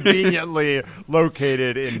sharks. conveniently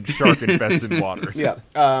located in shark-infested waters. Yeah.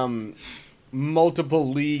 Multiple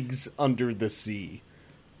leagues under the sea.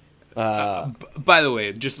 By the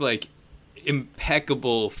way, just like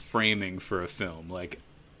impeccable framing for a film. Like,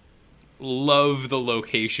 love the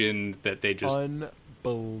location that they just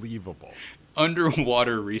Unbelievable.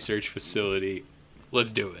 underwater research facility.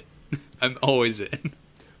 Let's do it. I'm always in.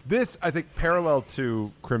 This, I think, parallel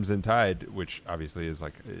to Crimson Tide, which obviously is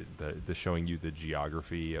like the showing you the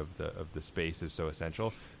geography of the space is so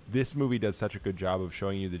essential. This movie does such a good job of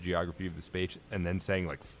showing you the geography of the space and then saying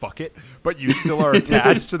like fuck it, but you still are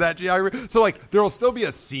attached to that geography. So like there will still be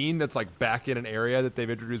a scene that's like back in an area that they've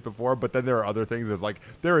introduced before, but then there are other things that's like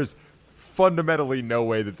there is fundamentally no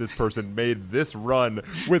way that this person made this run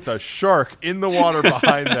with a shark in the water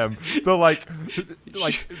behind them, the like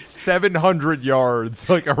 700 yards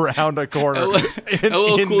like around a corner.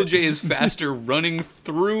 LL Cool J is faster running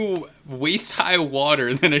through waist-high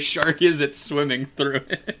water than a shark is at swimming through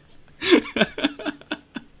it.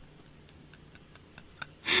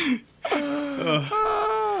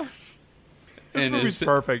 This And movie's his,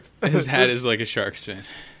 perfect. his hat is like a shark's fin.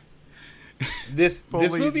 This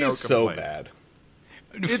Fully movie no is so complaints. bad.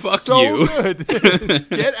 It's Fuck so you. good.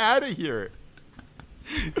 Get out of here.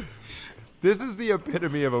 This is the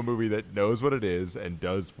epitome of a movie that knows what it is and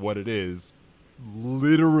does what it is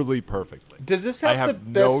literally perfectly. Does this I have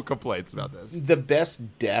have the no best complaints about this. the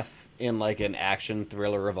best death in like an action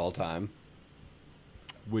thriller of all time?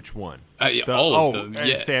 Which one? Yeah, all of them,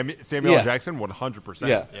 yeah. Samuel Yeah. L. Jackson, 100%.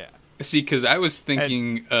 Yeah. See, because I was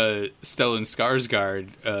thinking Stellan Skarsgård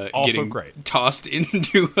Also getting great. tossed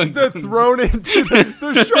into a... Thrown into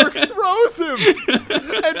the shark throws him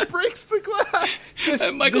and breaks the glass.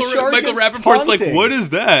 Michael shark is Rappaport's like, taunting. what is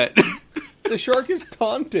that? The shark is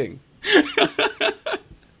taunting.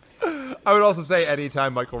 I would also say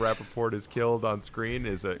anytime Michael Rappaport is killed on screen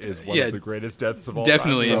is one Yeah, of the greatest deaths of all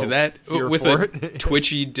Definitely time. into that Here with for a it.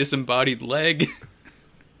 twitchy, disembodied leg.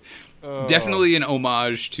 Definitely an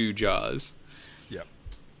homage to Jaws. Yep.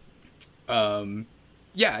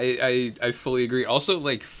 Yeah, I fully agree. Also,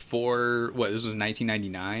 like, this was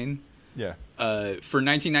 1999. Yeah. For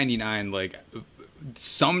 1999, like,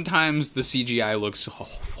 sometimes the CGI looks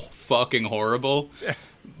fucking horrible,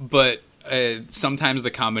 but sometimes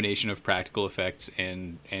the combination of practical effects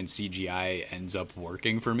and CGI ends up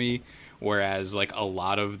working for me. Whereas, like, a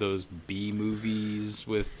lot of those B movies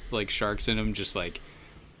with, like, sharks in them, just, like,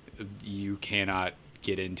 you cannot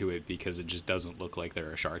get into it because it just doesn't look like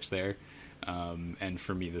there are sharks there. And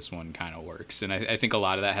for me, this one kind of works. And I think a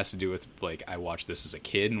lot of that has to do with, like, I watched this as a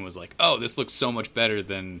kid and was like, oh, this looks so much better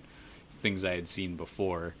than things I had seen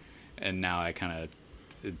before. And now I kind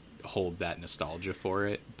of hold that nostalgia for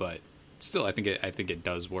it. But still, I think it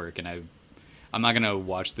does work. And I'm not going to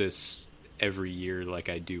watch this every year like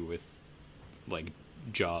I do with, like,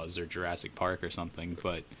 Jaws or Jurassic Park or something.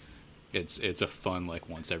 But it's a fun, like,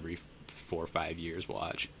 once every 4 or 5 years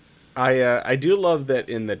watch. I do love that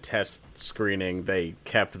in the test screening they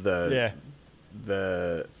kept the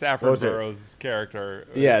Saffron Burrows' character.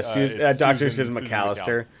 Dr. Susan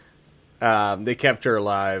McAllister. They kept her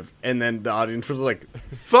alive, and then the audience was like,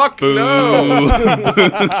 "Fuck no!"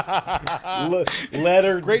 Let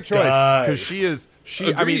her. Great choice, die. because she. I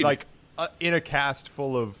mean, Agreed. like, in a cast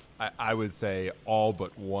full of, I would say, all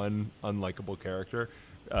but one unlikable character.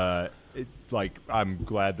 I'm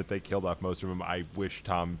glad that they killed off most of them. I wish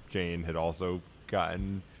Tom Jane had also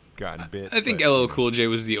gotten bit. I think but, LL Cool J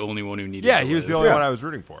was the only one who needed Yeah, to he was the live. only Yeah. one I was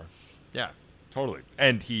rooting for. Yeah, totally.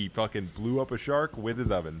 And he fucking blew up a shark with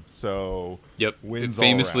his oven. So Yep. wins all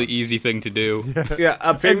Famously around. easy thing to do. Yeah,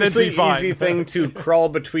 a famously be fine. easy thing to crawl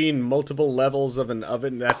between multiple levels of an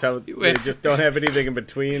oven. That's how they just don't have anything in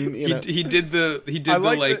between. You know? He did the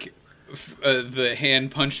like the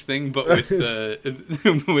hand punch thing, but with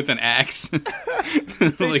with an axe.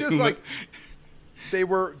 They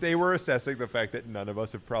were assessing the fact that none of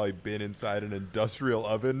us have probably been inside an industrial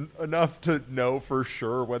oven enough to know for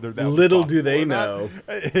sure whether that was Little do possible they or not. know.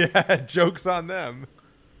 Yeah, jokes on them.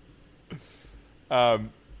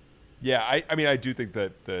 Yeah, I mean, I do think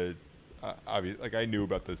that obvious, like, I knew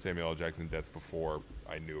about the Samuel L. Jackson death before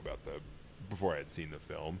I had seen the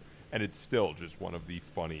film, and it's still just one of the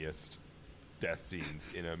funniest death scenes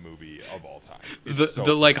in a movie of all time. It's so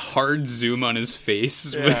The like hard zoom on his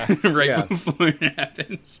face Yeah. right Yeah. before it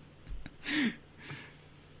happens.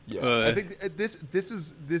 Yeah, I think this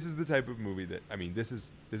is the type of movie that, I mean, this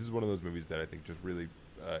is one of those movies that I think just really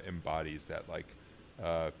embodies that, like,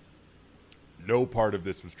 no part of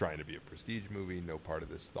this was trying to be a prestige movie. No part of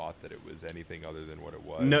this thought that it was anything other than what it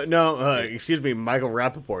was. Excuse me, Michael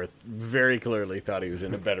Rappaport very clearly thought he was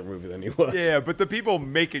in a better movie than he was. Yeah, but the people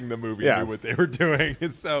making the movie Yeah. knew what they were doing.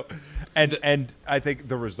 So, and I think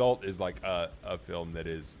the result is like a film that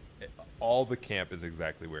is, all the camp is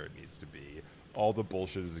exactly where it needs to be. All the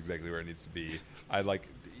bullshit is exactly where it needs to be. I like,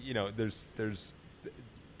 there's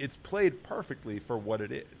it's played perfectly for what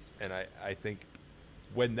it is, and I think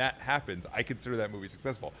when that happens, I consider that movie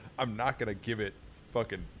successful. I'm not gonna give it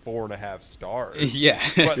fucking 4.5 stars. Yeah.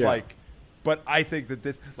 But Yeah. but I think that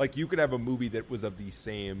this, like, you could have a movie that was of the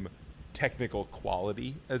same technical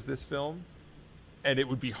quality as this film, and it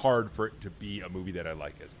would be hard for it to be a movie that I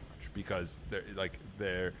like as much, because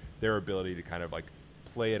their ability to kind of like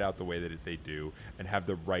play it out the way that they do and have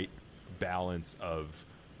the right balance of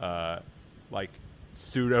like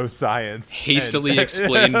pseudoscience, Hastily and,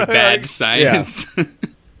 explained bad science.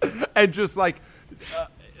 and just like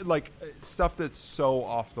stuff that's so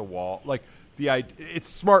off the wall. Like it's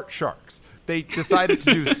Smart Sharks. They decided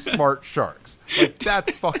to do Smart Sharks. Like,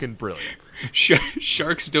 that's fucking brilliant.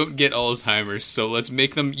 Sharks don't get Alzheimer's, so let's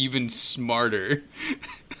make them even smarter.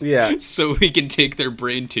 Yeah. So we can take their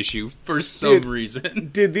brain tissue for some reason.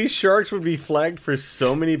 Dude, these sharks would be flagged for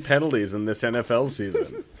so many penalties in this NFL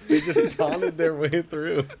season. They just taunted their way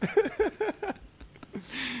through.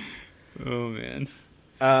 Oh,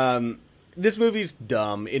 man. This movie's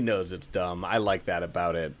dumb. It knows it's dumb. I like that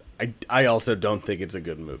about it. I also don't think it's a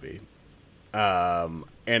good movie.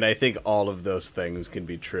 And I think all of those things can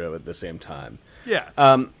be true at the same time. Yeah.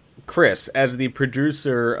 Chris, as the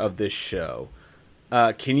producer of this show,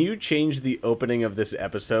 can you change the opening of this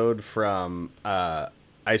episode from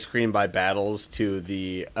Ice Cream by Battles to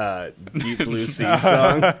the Deep Blue Sea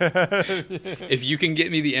song? If you can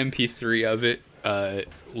get me the MP3 of it,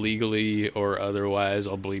 legally or otherwise,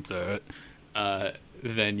 I'll bleep that.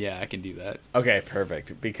 Then yeah, I can do that. Okay,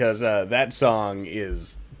 perfect. Because that song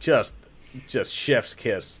is just just chef's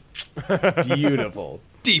kiss. Beautiful.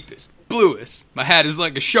 Deepest, bluest. My hat is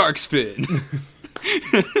like a shark's fin.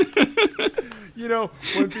 You know,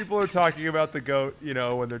 when people are talking about the GOAT, you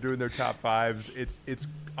know, when they're doing their top fives, it's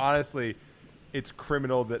honestly, it's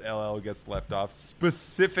criminal that LL gets left off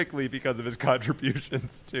specifically because of his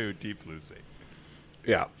contributions to Deep Blue Sea.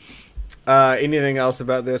 Yeah. Anything else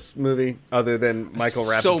about this movie other than Michael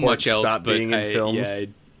Rappaport so much else, stopped but being in films? Yeah,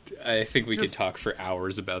 I think we could Just- talk for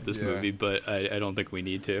hours about this movie, but I don't think we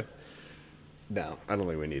need to. No, I don't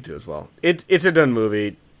think we need to as well. It's a done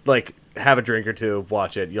movie. Like, have a drink or two,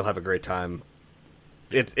 watch it. You'll have a great time.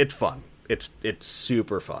 It's fun. It's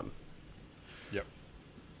super fun. Yep.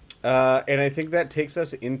 And I think that takes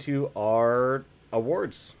us into our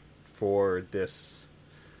awards for this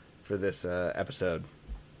episode.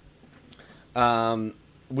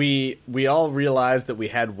 We all realized that we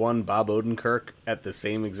had one Bob Odenkirk at the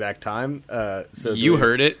same exact time. So You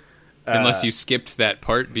heard it, unless you skipped that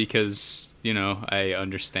part because, you know, I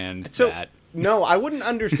understand that. No, I wouldn't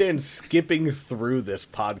understand skipping through this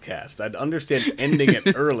podcast. I'd understand ending it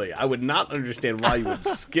early. I would not understand why you would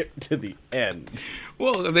skip to the end.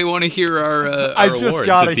 Well, they want to hear our I awards just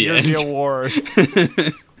gotta at the hear end. the awards.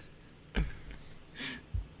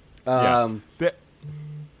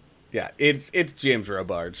 Yeah, it's James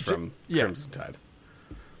Robards from Yeah. Crimson Tide.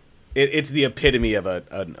 It's the epitome of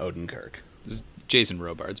an Odenkirk. This is Jason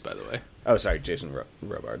Robards, by the way. Oh, sorry, Jason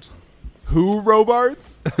Robards. Who,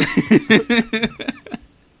 Robards?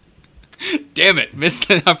 Damn it, missed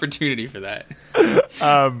an opportunity for that.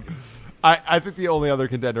 I think the only other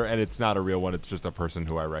contender, and it's not a real one, it's just a person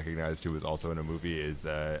who I recognized who was also in a movie, is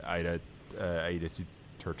Aida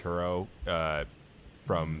Turturro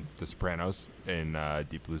from The Sopranos in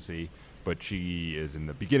Deep Blue Sea. But she is in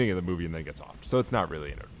the beginning of the movie and then gets off. So it's not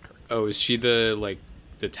really an Odenkirk. Oh, is she the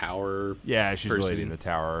tower? Yeah, she's the person? lady in the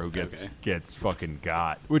tower who gets Okay. gets fucking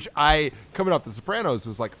got. Which coming off The Sopranos,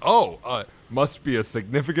 was like, must be a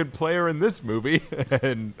significant player in this movie.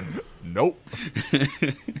 And nope.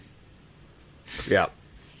 Yeah.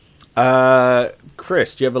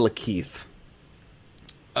 Chris, do you have a Lakeith?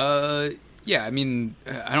 Yeah, I mean,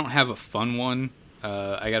 I don't have a fun one.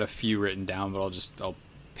 I got a few written down, but I'll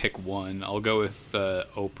pick one. I'll go with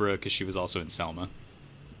Oprah because she was also in Selma.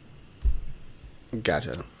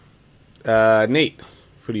 Gotcha. Nate,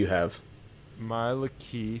 who do you have? My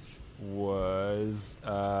Lakeith was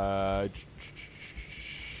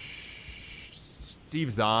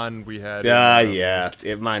Steve Zahn. We had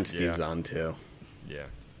Mine's Steve Yeah. Zahn too.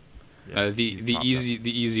 yeah. The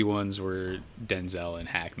easy ones were Denzel and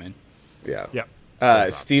Hackman. Yeah.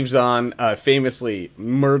 Yep. Steve Zahn famously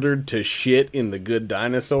murdered to shit in The Good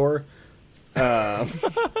Dinosaur.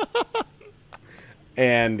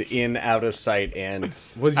 And in Out of Sight, and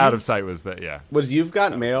Out of Sight was that. Yeah. was You've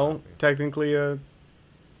Got Mail technically a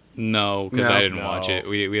No, because No. I didn't No. watch it.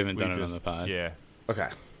 We haven't done it just- on the pod. Yeah. okay?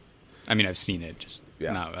 I mean, I've seen it, just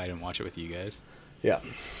Yeah. I didn't watch it with you guys. Yeah.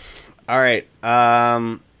 All right.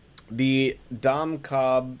 The Dom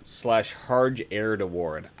Cobb / Harj Aird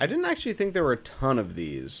Award. I didn't actually think there were a ton of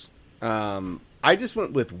these. I just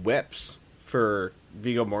went with Whips for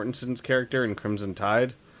Viggo Mortensen's character in Crimson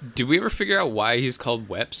Tide. Did we ever figure out why he's called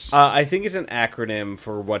Weps? I think it's an acronym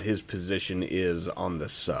for what his position is on the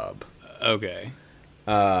sub. Okay.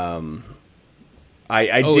 I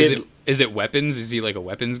Oh, did. is it weapons? Is he like a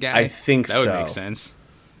weapons guy? I think that would so. make sense.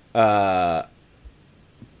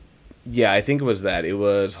 Yeah, I think it was that. It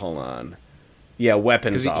was, hold on. Yeah,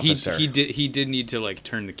 weapons Because officer. he did need to like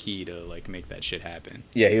turn the key to like make that shit happen.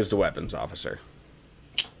 Yeah, he was the weapons officer.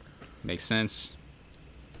 Makes sense.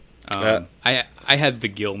 Yeah. I had the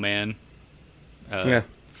Gill Man. Yeah.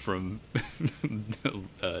 From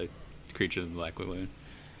Creature of the Black Lagoon.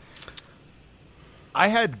 I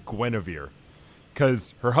had Guinevere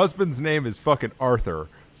because her husband's name is fucking Arthur.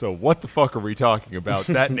 So what the fuck are we talking about?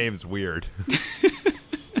 That name's weird.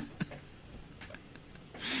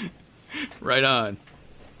 Right on.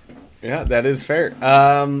 Yeah, that is fair.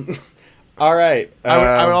 All right.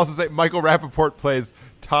 I would also say Michael Rappaport plays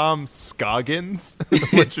Tom Scoggins,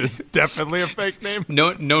 which is definitely a fake name.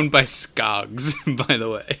 Known by Skogs, by the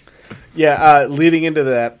way. Yeah, leading into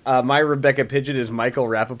that, my Rebecca Pigeon is Michael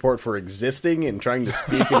Rappaport for existing and trying to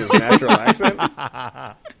speak in his natural accent.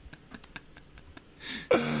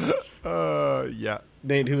 Yeah.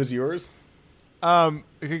 Nate, who is yours?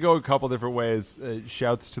 It could go a couple different ways.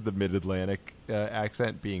 Shouts to the Mid-Atlantic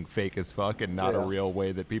accent being fake as fuck and not a Yeah. real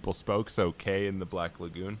way that people spoke. So K in the Black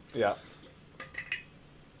Lagoon. Yeah.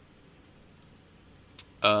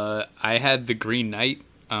 I had the Green Knight,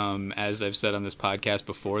 As I've said on this podcast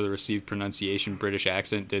before, the received pronunciation British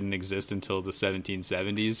accent didn't exist until the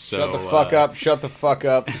 1770s. So, Shut the fuck up. Shut the fuck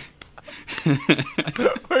up.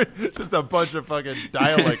 Just a bunch of fucking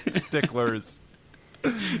dialect sticklers.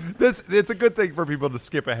 It's a good thing for people to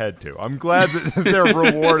skip ahead to. I'm glad that they're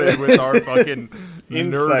rewarded with our fucking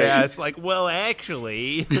nerd ass. Like, well,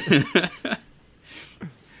 actually,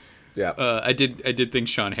 yeah. I did think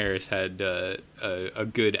Sean Harris had a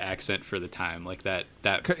good accent for the time, like that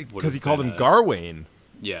because he called him Garwain.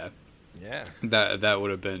 Yeah. Yeah, that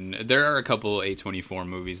would have been. There are a couple A24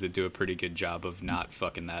 movies that do a pretty good job of not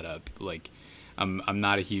fucking that up. Like, I'm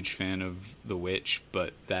not a huge fan of The Witch,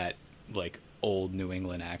 but that like old New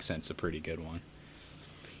England accent's a pretty good one.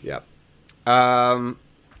 Yep.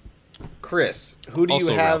 Chris, who do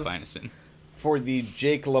Also you have Ralph Ineson for the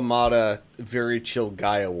Jake LaMotta Very Chill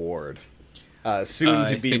Guy Award? Soon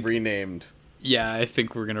to be renamed. Yeah, I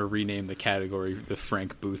think we're going to rename the category the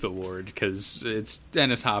Frank Booth Award, because it's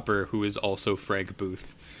Dennis Hopper, who is also Frank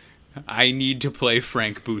Booth. I need to play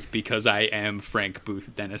Frank Booth because I am Frank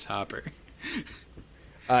Booth, Dennis Hopper.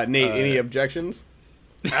 Nate, any objections?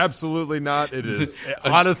 Absolutely not. It is.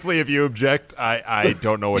 Honestly, if you object, I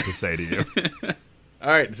don't know what to say to you.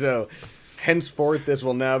 All right, so henceforth, this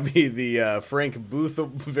will now be the Frank Booth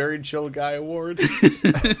Very Chill Guy Award.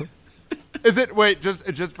 Is it, wait,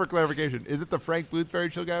 just for clarification, is it the Frank Booth Very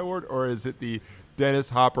Chill Guy Award, or is it the Dennis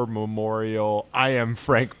Hopper Memorial I Am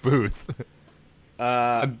Frank Booth?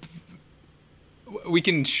 We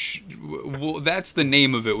can, well, that's the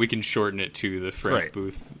name of it. We can shorten it to the Frank Right.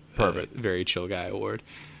 Booth Perfect. Very Chill Guy Award.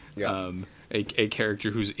 Yeah. A character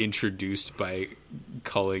who's introduced by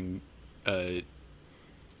calling, I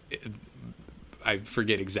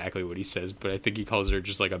forget exactly what he says, but I think he calls her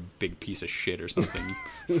just like a big piece of shit or something.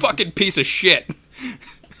 Fucking piece of shit.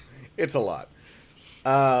 It's a lot.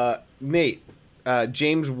 Nate,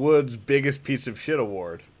 James Woods' Biggest Piece of Shit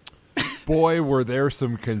Award. Boy, were there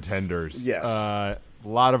some contenders. Yes. A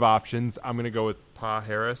lot of options. I'm going to go with Pa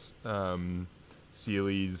Harris,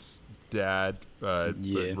 Ceely's dad,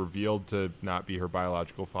 Yeah. revealed to not be her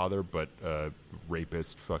biological father, but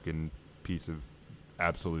rapist fucking piece of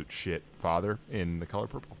absolute shit father in The Color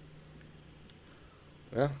Purple.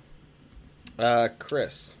 Yeah.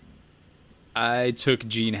 Chris. I took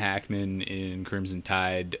Gene Hackman in Crimson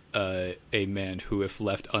Tide, a man who, if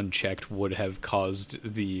left unchecked, would have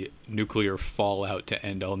caused the nuclear fallout to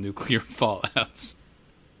end all nuclear fallouts.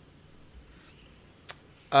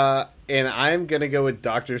 And I'm going to go with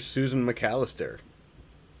Dr. Susan McAllister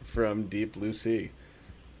from Deep Blue Sea.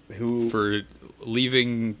 Who For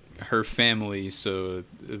leaving her family so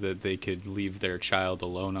that they could leave their child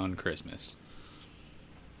alone on Christmas.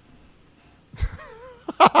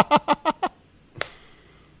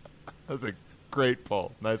 That's a great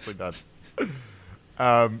pull. Nicely done.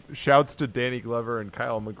 Shouts to Danny Glover and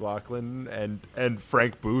Kyle MacLachlan and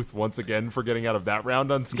Frank Booth once again for getting out of that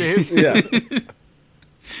round unscathed. Yeah.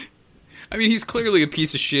 I mean, he's clearly a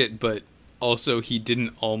piece of shit, but also he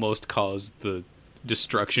didn't almost cause the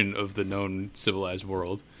destruction of the known civilized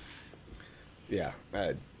world. Yeah,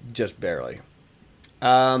 just barely.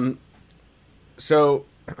 So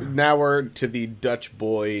now we're to the Dutch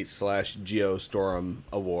Boy / Geostorm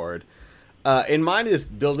Award. And mine is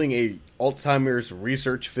building a Alzheimer's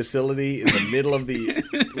research facility in the middle of the,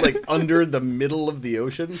 like under the middle of the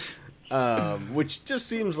ocean, which just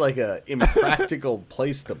seems like a impractical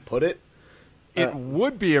place to put it. It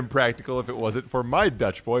would be impractical if it wasn't for my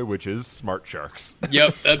Dutch boy, which is Smart Sharks.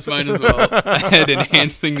 Yep, that's mine as well. And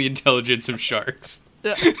enhancing the intelligence of sharks.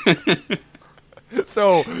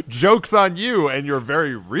 So, joke's on you and your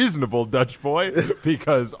very reasonable Dutch boy,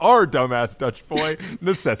 because our dumbass Dutch boy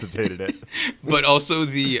necessitated it. But also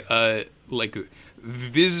the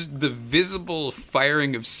the visible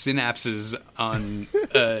firing of synapses on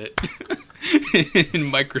in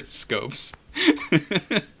microscopes.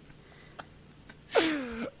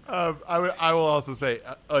 I will also say,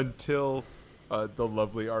 until the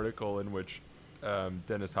lovely article in which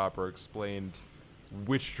Dennis Hopper explained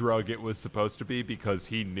which drug it was supposed to be, because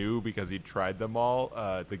he knew, because he tried them all,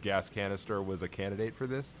 the gas canister was a candidate for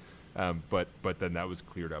this. But then that was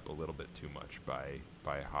cleared up a little bit too much by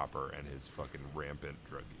Hopper and his fucking rampant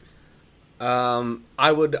drug use.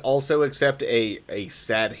 I would also accept a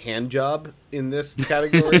sad hand job in this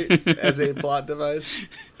category as a plot device.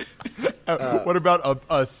 What about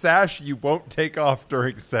a sash you won't take off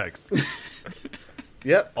during sex?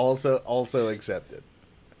 Yep, also accepted.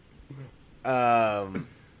 Any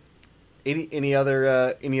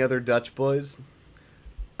other Dutch boys?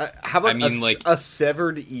 How about I mean, a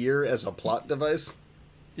severed ear as a plot device?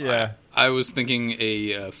 Yeah. I was thinking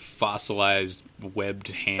a fossilized webbed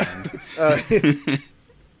hand.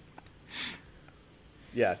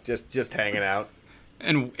 Yeah, just hanging out.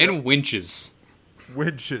 and winches.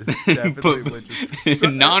 Winches. Definitely winches.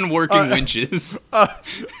 Non-working winches.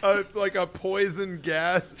 Like a poison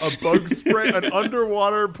gas, a bug spray, an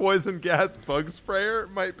underwater poison gas bug sprayer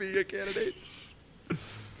might be a candidate.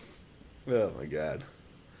 Oh my god.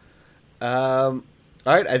 All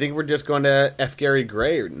right, I think we're just going to F. Gary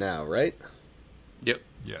Gray now, right? Yep.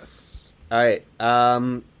 Yes. All right.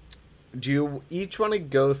 Do you each want to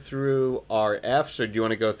go through our Fs, or do you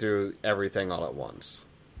want to go through everything all at once?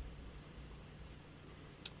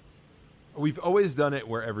 We've always done it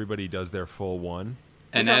where everybody does their full one.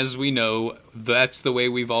 And as we know, that's the way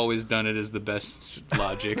we've always done it, is the best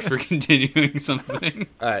logic for continuing something.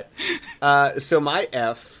 All right. So my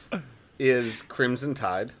F is Crimson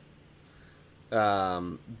Tide.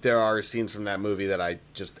 There are scenes from that movie that I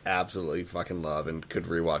just absolutely fucking love and could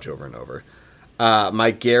rewatch over and over.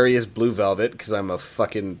 My Gary is Blue Velvet because I'm a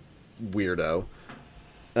fucking weirdo.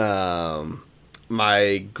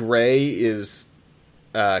 My Gray is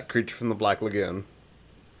Creature from the Black Lagoon.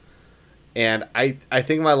 And I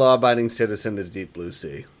think my law-abiding citizen is Deep Blue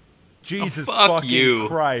Sea. Jesus fuck fucking you.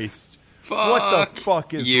 Christ. Fuck What the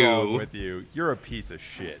fuck is you. wrong with you? You're a piece of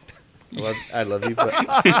shit. I love you both.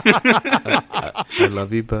 I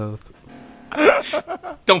love you both.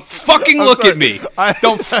 Don't fucking look sorry. at me.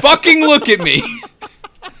 Don't fucking look at me.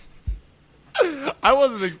 I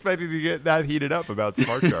wasn't expecting to get that heated up about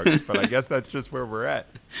Smart Sharks, but I guess that's just where we're at.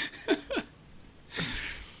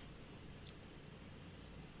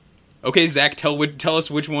 Okay, Zach, tell us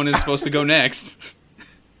which one is supposed to go next.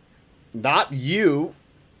 Not you.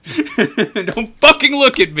 Don't fucking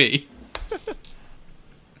look at me.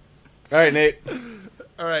 All right, Nate.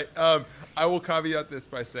 All right. I will caveat this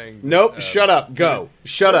by saying... Nope. Shut up. Go.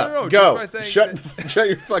 Shut up. no, Go. just by saying Shut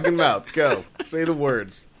your fucking mouth. Go. Say the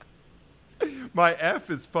words. My F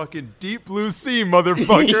is fucking Deep Blue Sea,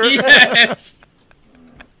 motherfucker. Yes.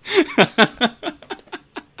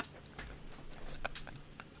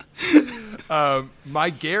 My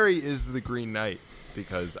Gary is The Green Knight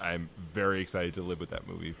because I'm very excited to live with that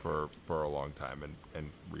movie for a long time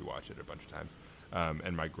and rewatch it a bunch of times.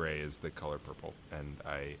 And my Gray is The Color Purple, and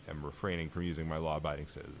I am refraining from using my law-abiding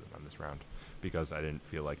citizen on this round because I didn't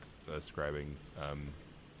feel like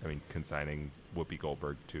consigning Whoopi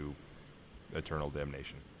Goldberg to eternal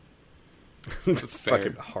damnation.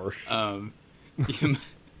 Fucking harsh. I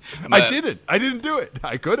didn't do it.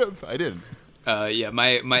 I could have. I didn't.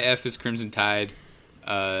 My F is Crimson Tide.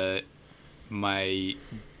 My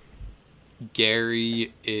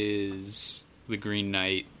Gary is The Green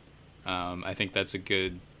Knight. I think that's a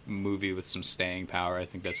good movie with some staying power. I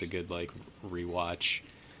think that's a good rewatch.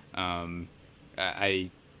 I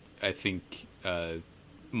think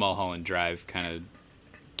Mulholland Drive kind of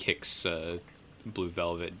kicks Blue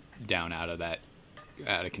Velvet down out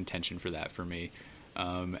of contention for that for me.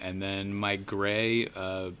 And then my Gray,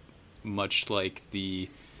 much like the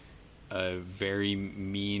very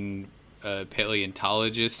mean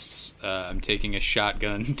paleontologists, I'm taking a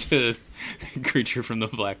shotgun to Creature from the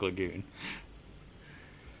Black Lagoon.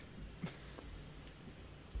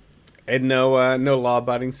 And no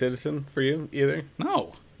law-abiding citizen for you either?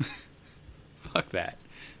 No. Fuck that.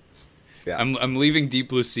 Yeah. I'm leaving Deep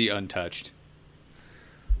Blue Sea untouched.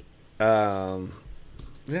 Yeah.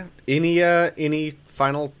 Any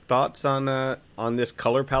final thoughts on this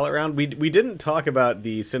color palette round? We didn't talk about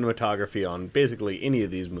the cinematography on basically any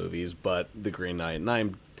of these movies, but The Green Knight, and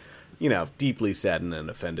I'm, deeply saddened and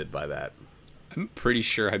offended by that. I'm pretty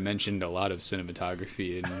sure I mentioned a lot of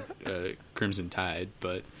cinematography in Crimson Tide,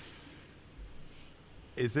 but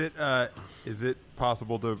Is it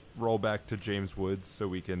possible to roll back to James Woods so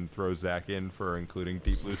we can throw Zach in for including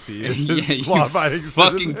Deep Blue Sea as his you law-abiding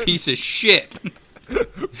fucking citizen? piece of shit.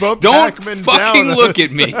 Bump Don't Hackman fucking down. look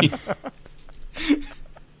at me.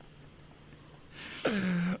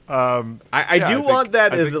 I Yeah, do I think- want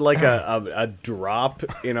that I as think- like a drop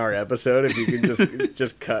in our episode. If you can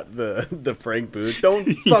just cut the Frank Booth. Don't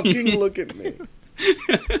fucking look at me.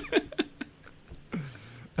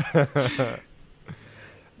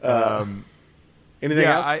 Anything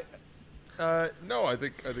else? No, I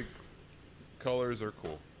think colors are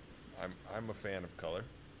cool. I'm a fan of color,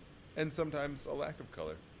 and sometimes a lack of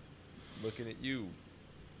color. Looking at you,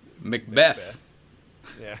 Macbeth.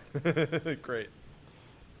 yeah, great.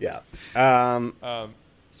 Yeah.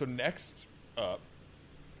 So next up,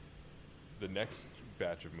 the next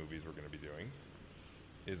batch of movies we're going to be doing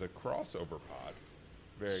is a crossover pod.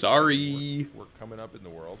 Very Sorry. exciting. We're coming up in the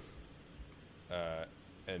world,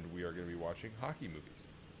 and we are going to be watching hockey movies.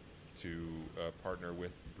 to partner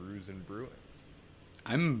with Brews and Bruins.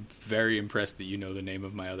 I'm very impressed that you know the name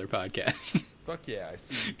of my other podcast. Fuck yeah, I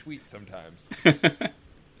see you tweet sometimes.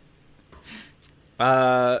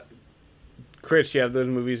 Chris, do you have those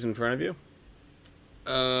movies in front of you?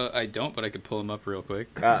 I don't, but I could pull them up real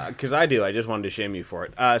quick. Because I do. I just wanted to shame you for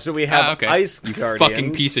it. So we have Okay. Ice You Guardians.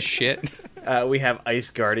 fucking piece of shit. We have Ice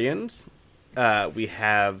Guardians. We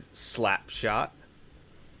have Slapshot.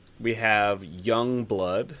 We have Young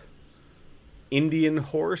Blood, Indian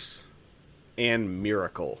Horse, and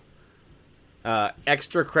Miracle.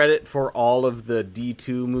 Extra credit for all of the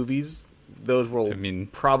D2 movies. Those will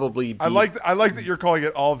probably be... I like that you're calling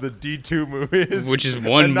it all the D2 movies. Which is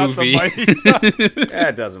one and not movie. The Mighty Ducks.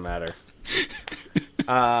 It doesn't matter.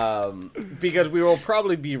 Because we will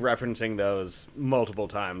probably be referencing those multiple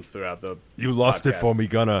times throughout the You lost it podcast. for me,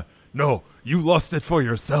 Gunna. No, you lost it for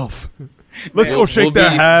yourself. Let's go We'll shake their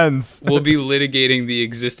be- hands. We'll be litigating the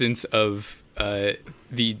existence of the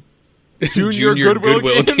Junior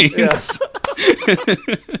Goodwill Games. Yes.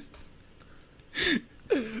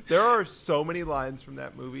 There are so many lines from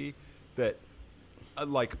that movie that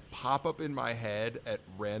like pop up in my head at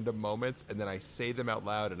random moments, and then I say them out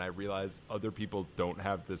loud, and I realize other people don't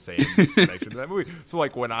have the same connection to that movie. So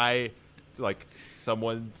like when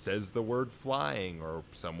someone says the word flying, or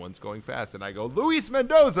someone's going fast, and I go, Luis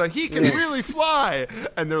Mendoza, he can really fly,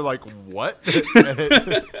 and they're like, what?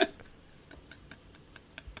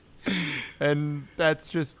 And that's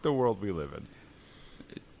just the world we live in.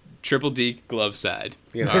 Triple D glove side.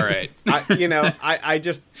 You know, All right. I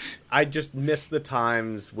just miss the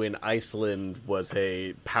times when Iceland was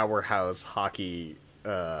a powerhouse hockey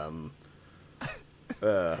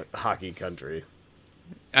hockey country.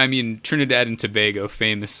 I mean, Trinidad and Tobago,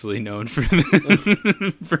 famously known for their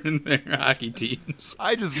hockey teams.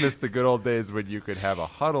 I just miss the good old days when you could have a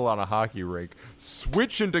huddle on a hockey rink,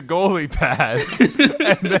 switch into goalie pads,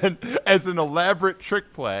 and then as an elaborate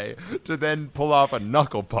trick play to then pull off a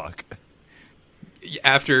knuckle puck.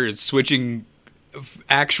 After switching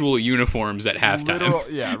actual uniforms at halftime.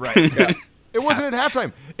 Yeah, right. Yeah. It wasn't at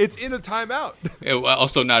halftime. It's in a timeout.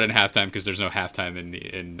 Also not in halftime, because there's no halftime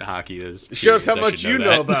in hockey. Shows how much you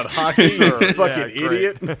know about hockey, you fucking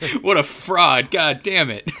idiot. What a fraud. God damn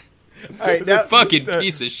it. All right, now, Fucking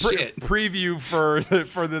piece of shit. Preview for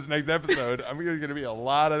this next episode. I'm going to be a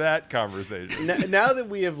lot of that conversation. now that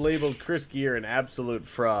we have labeled Chris Gear an absolute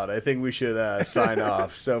fraud, I think we should sign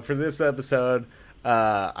off. So for this episode,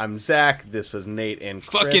 I'm Zach. This was Nate and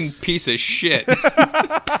Chris. Fucking piece of shit.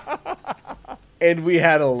 And we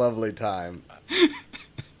had a lovely time.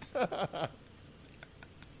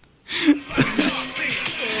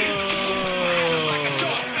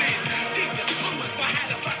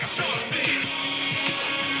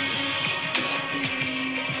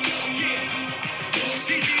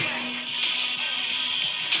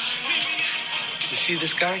 You see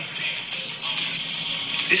this guy?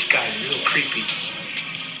 This guy's real creepy.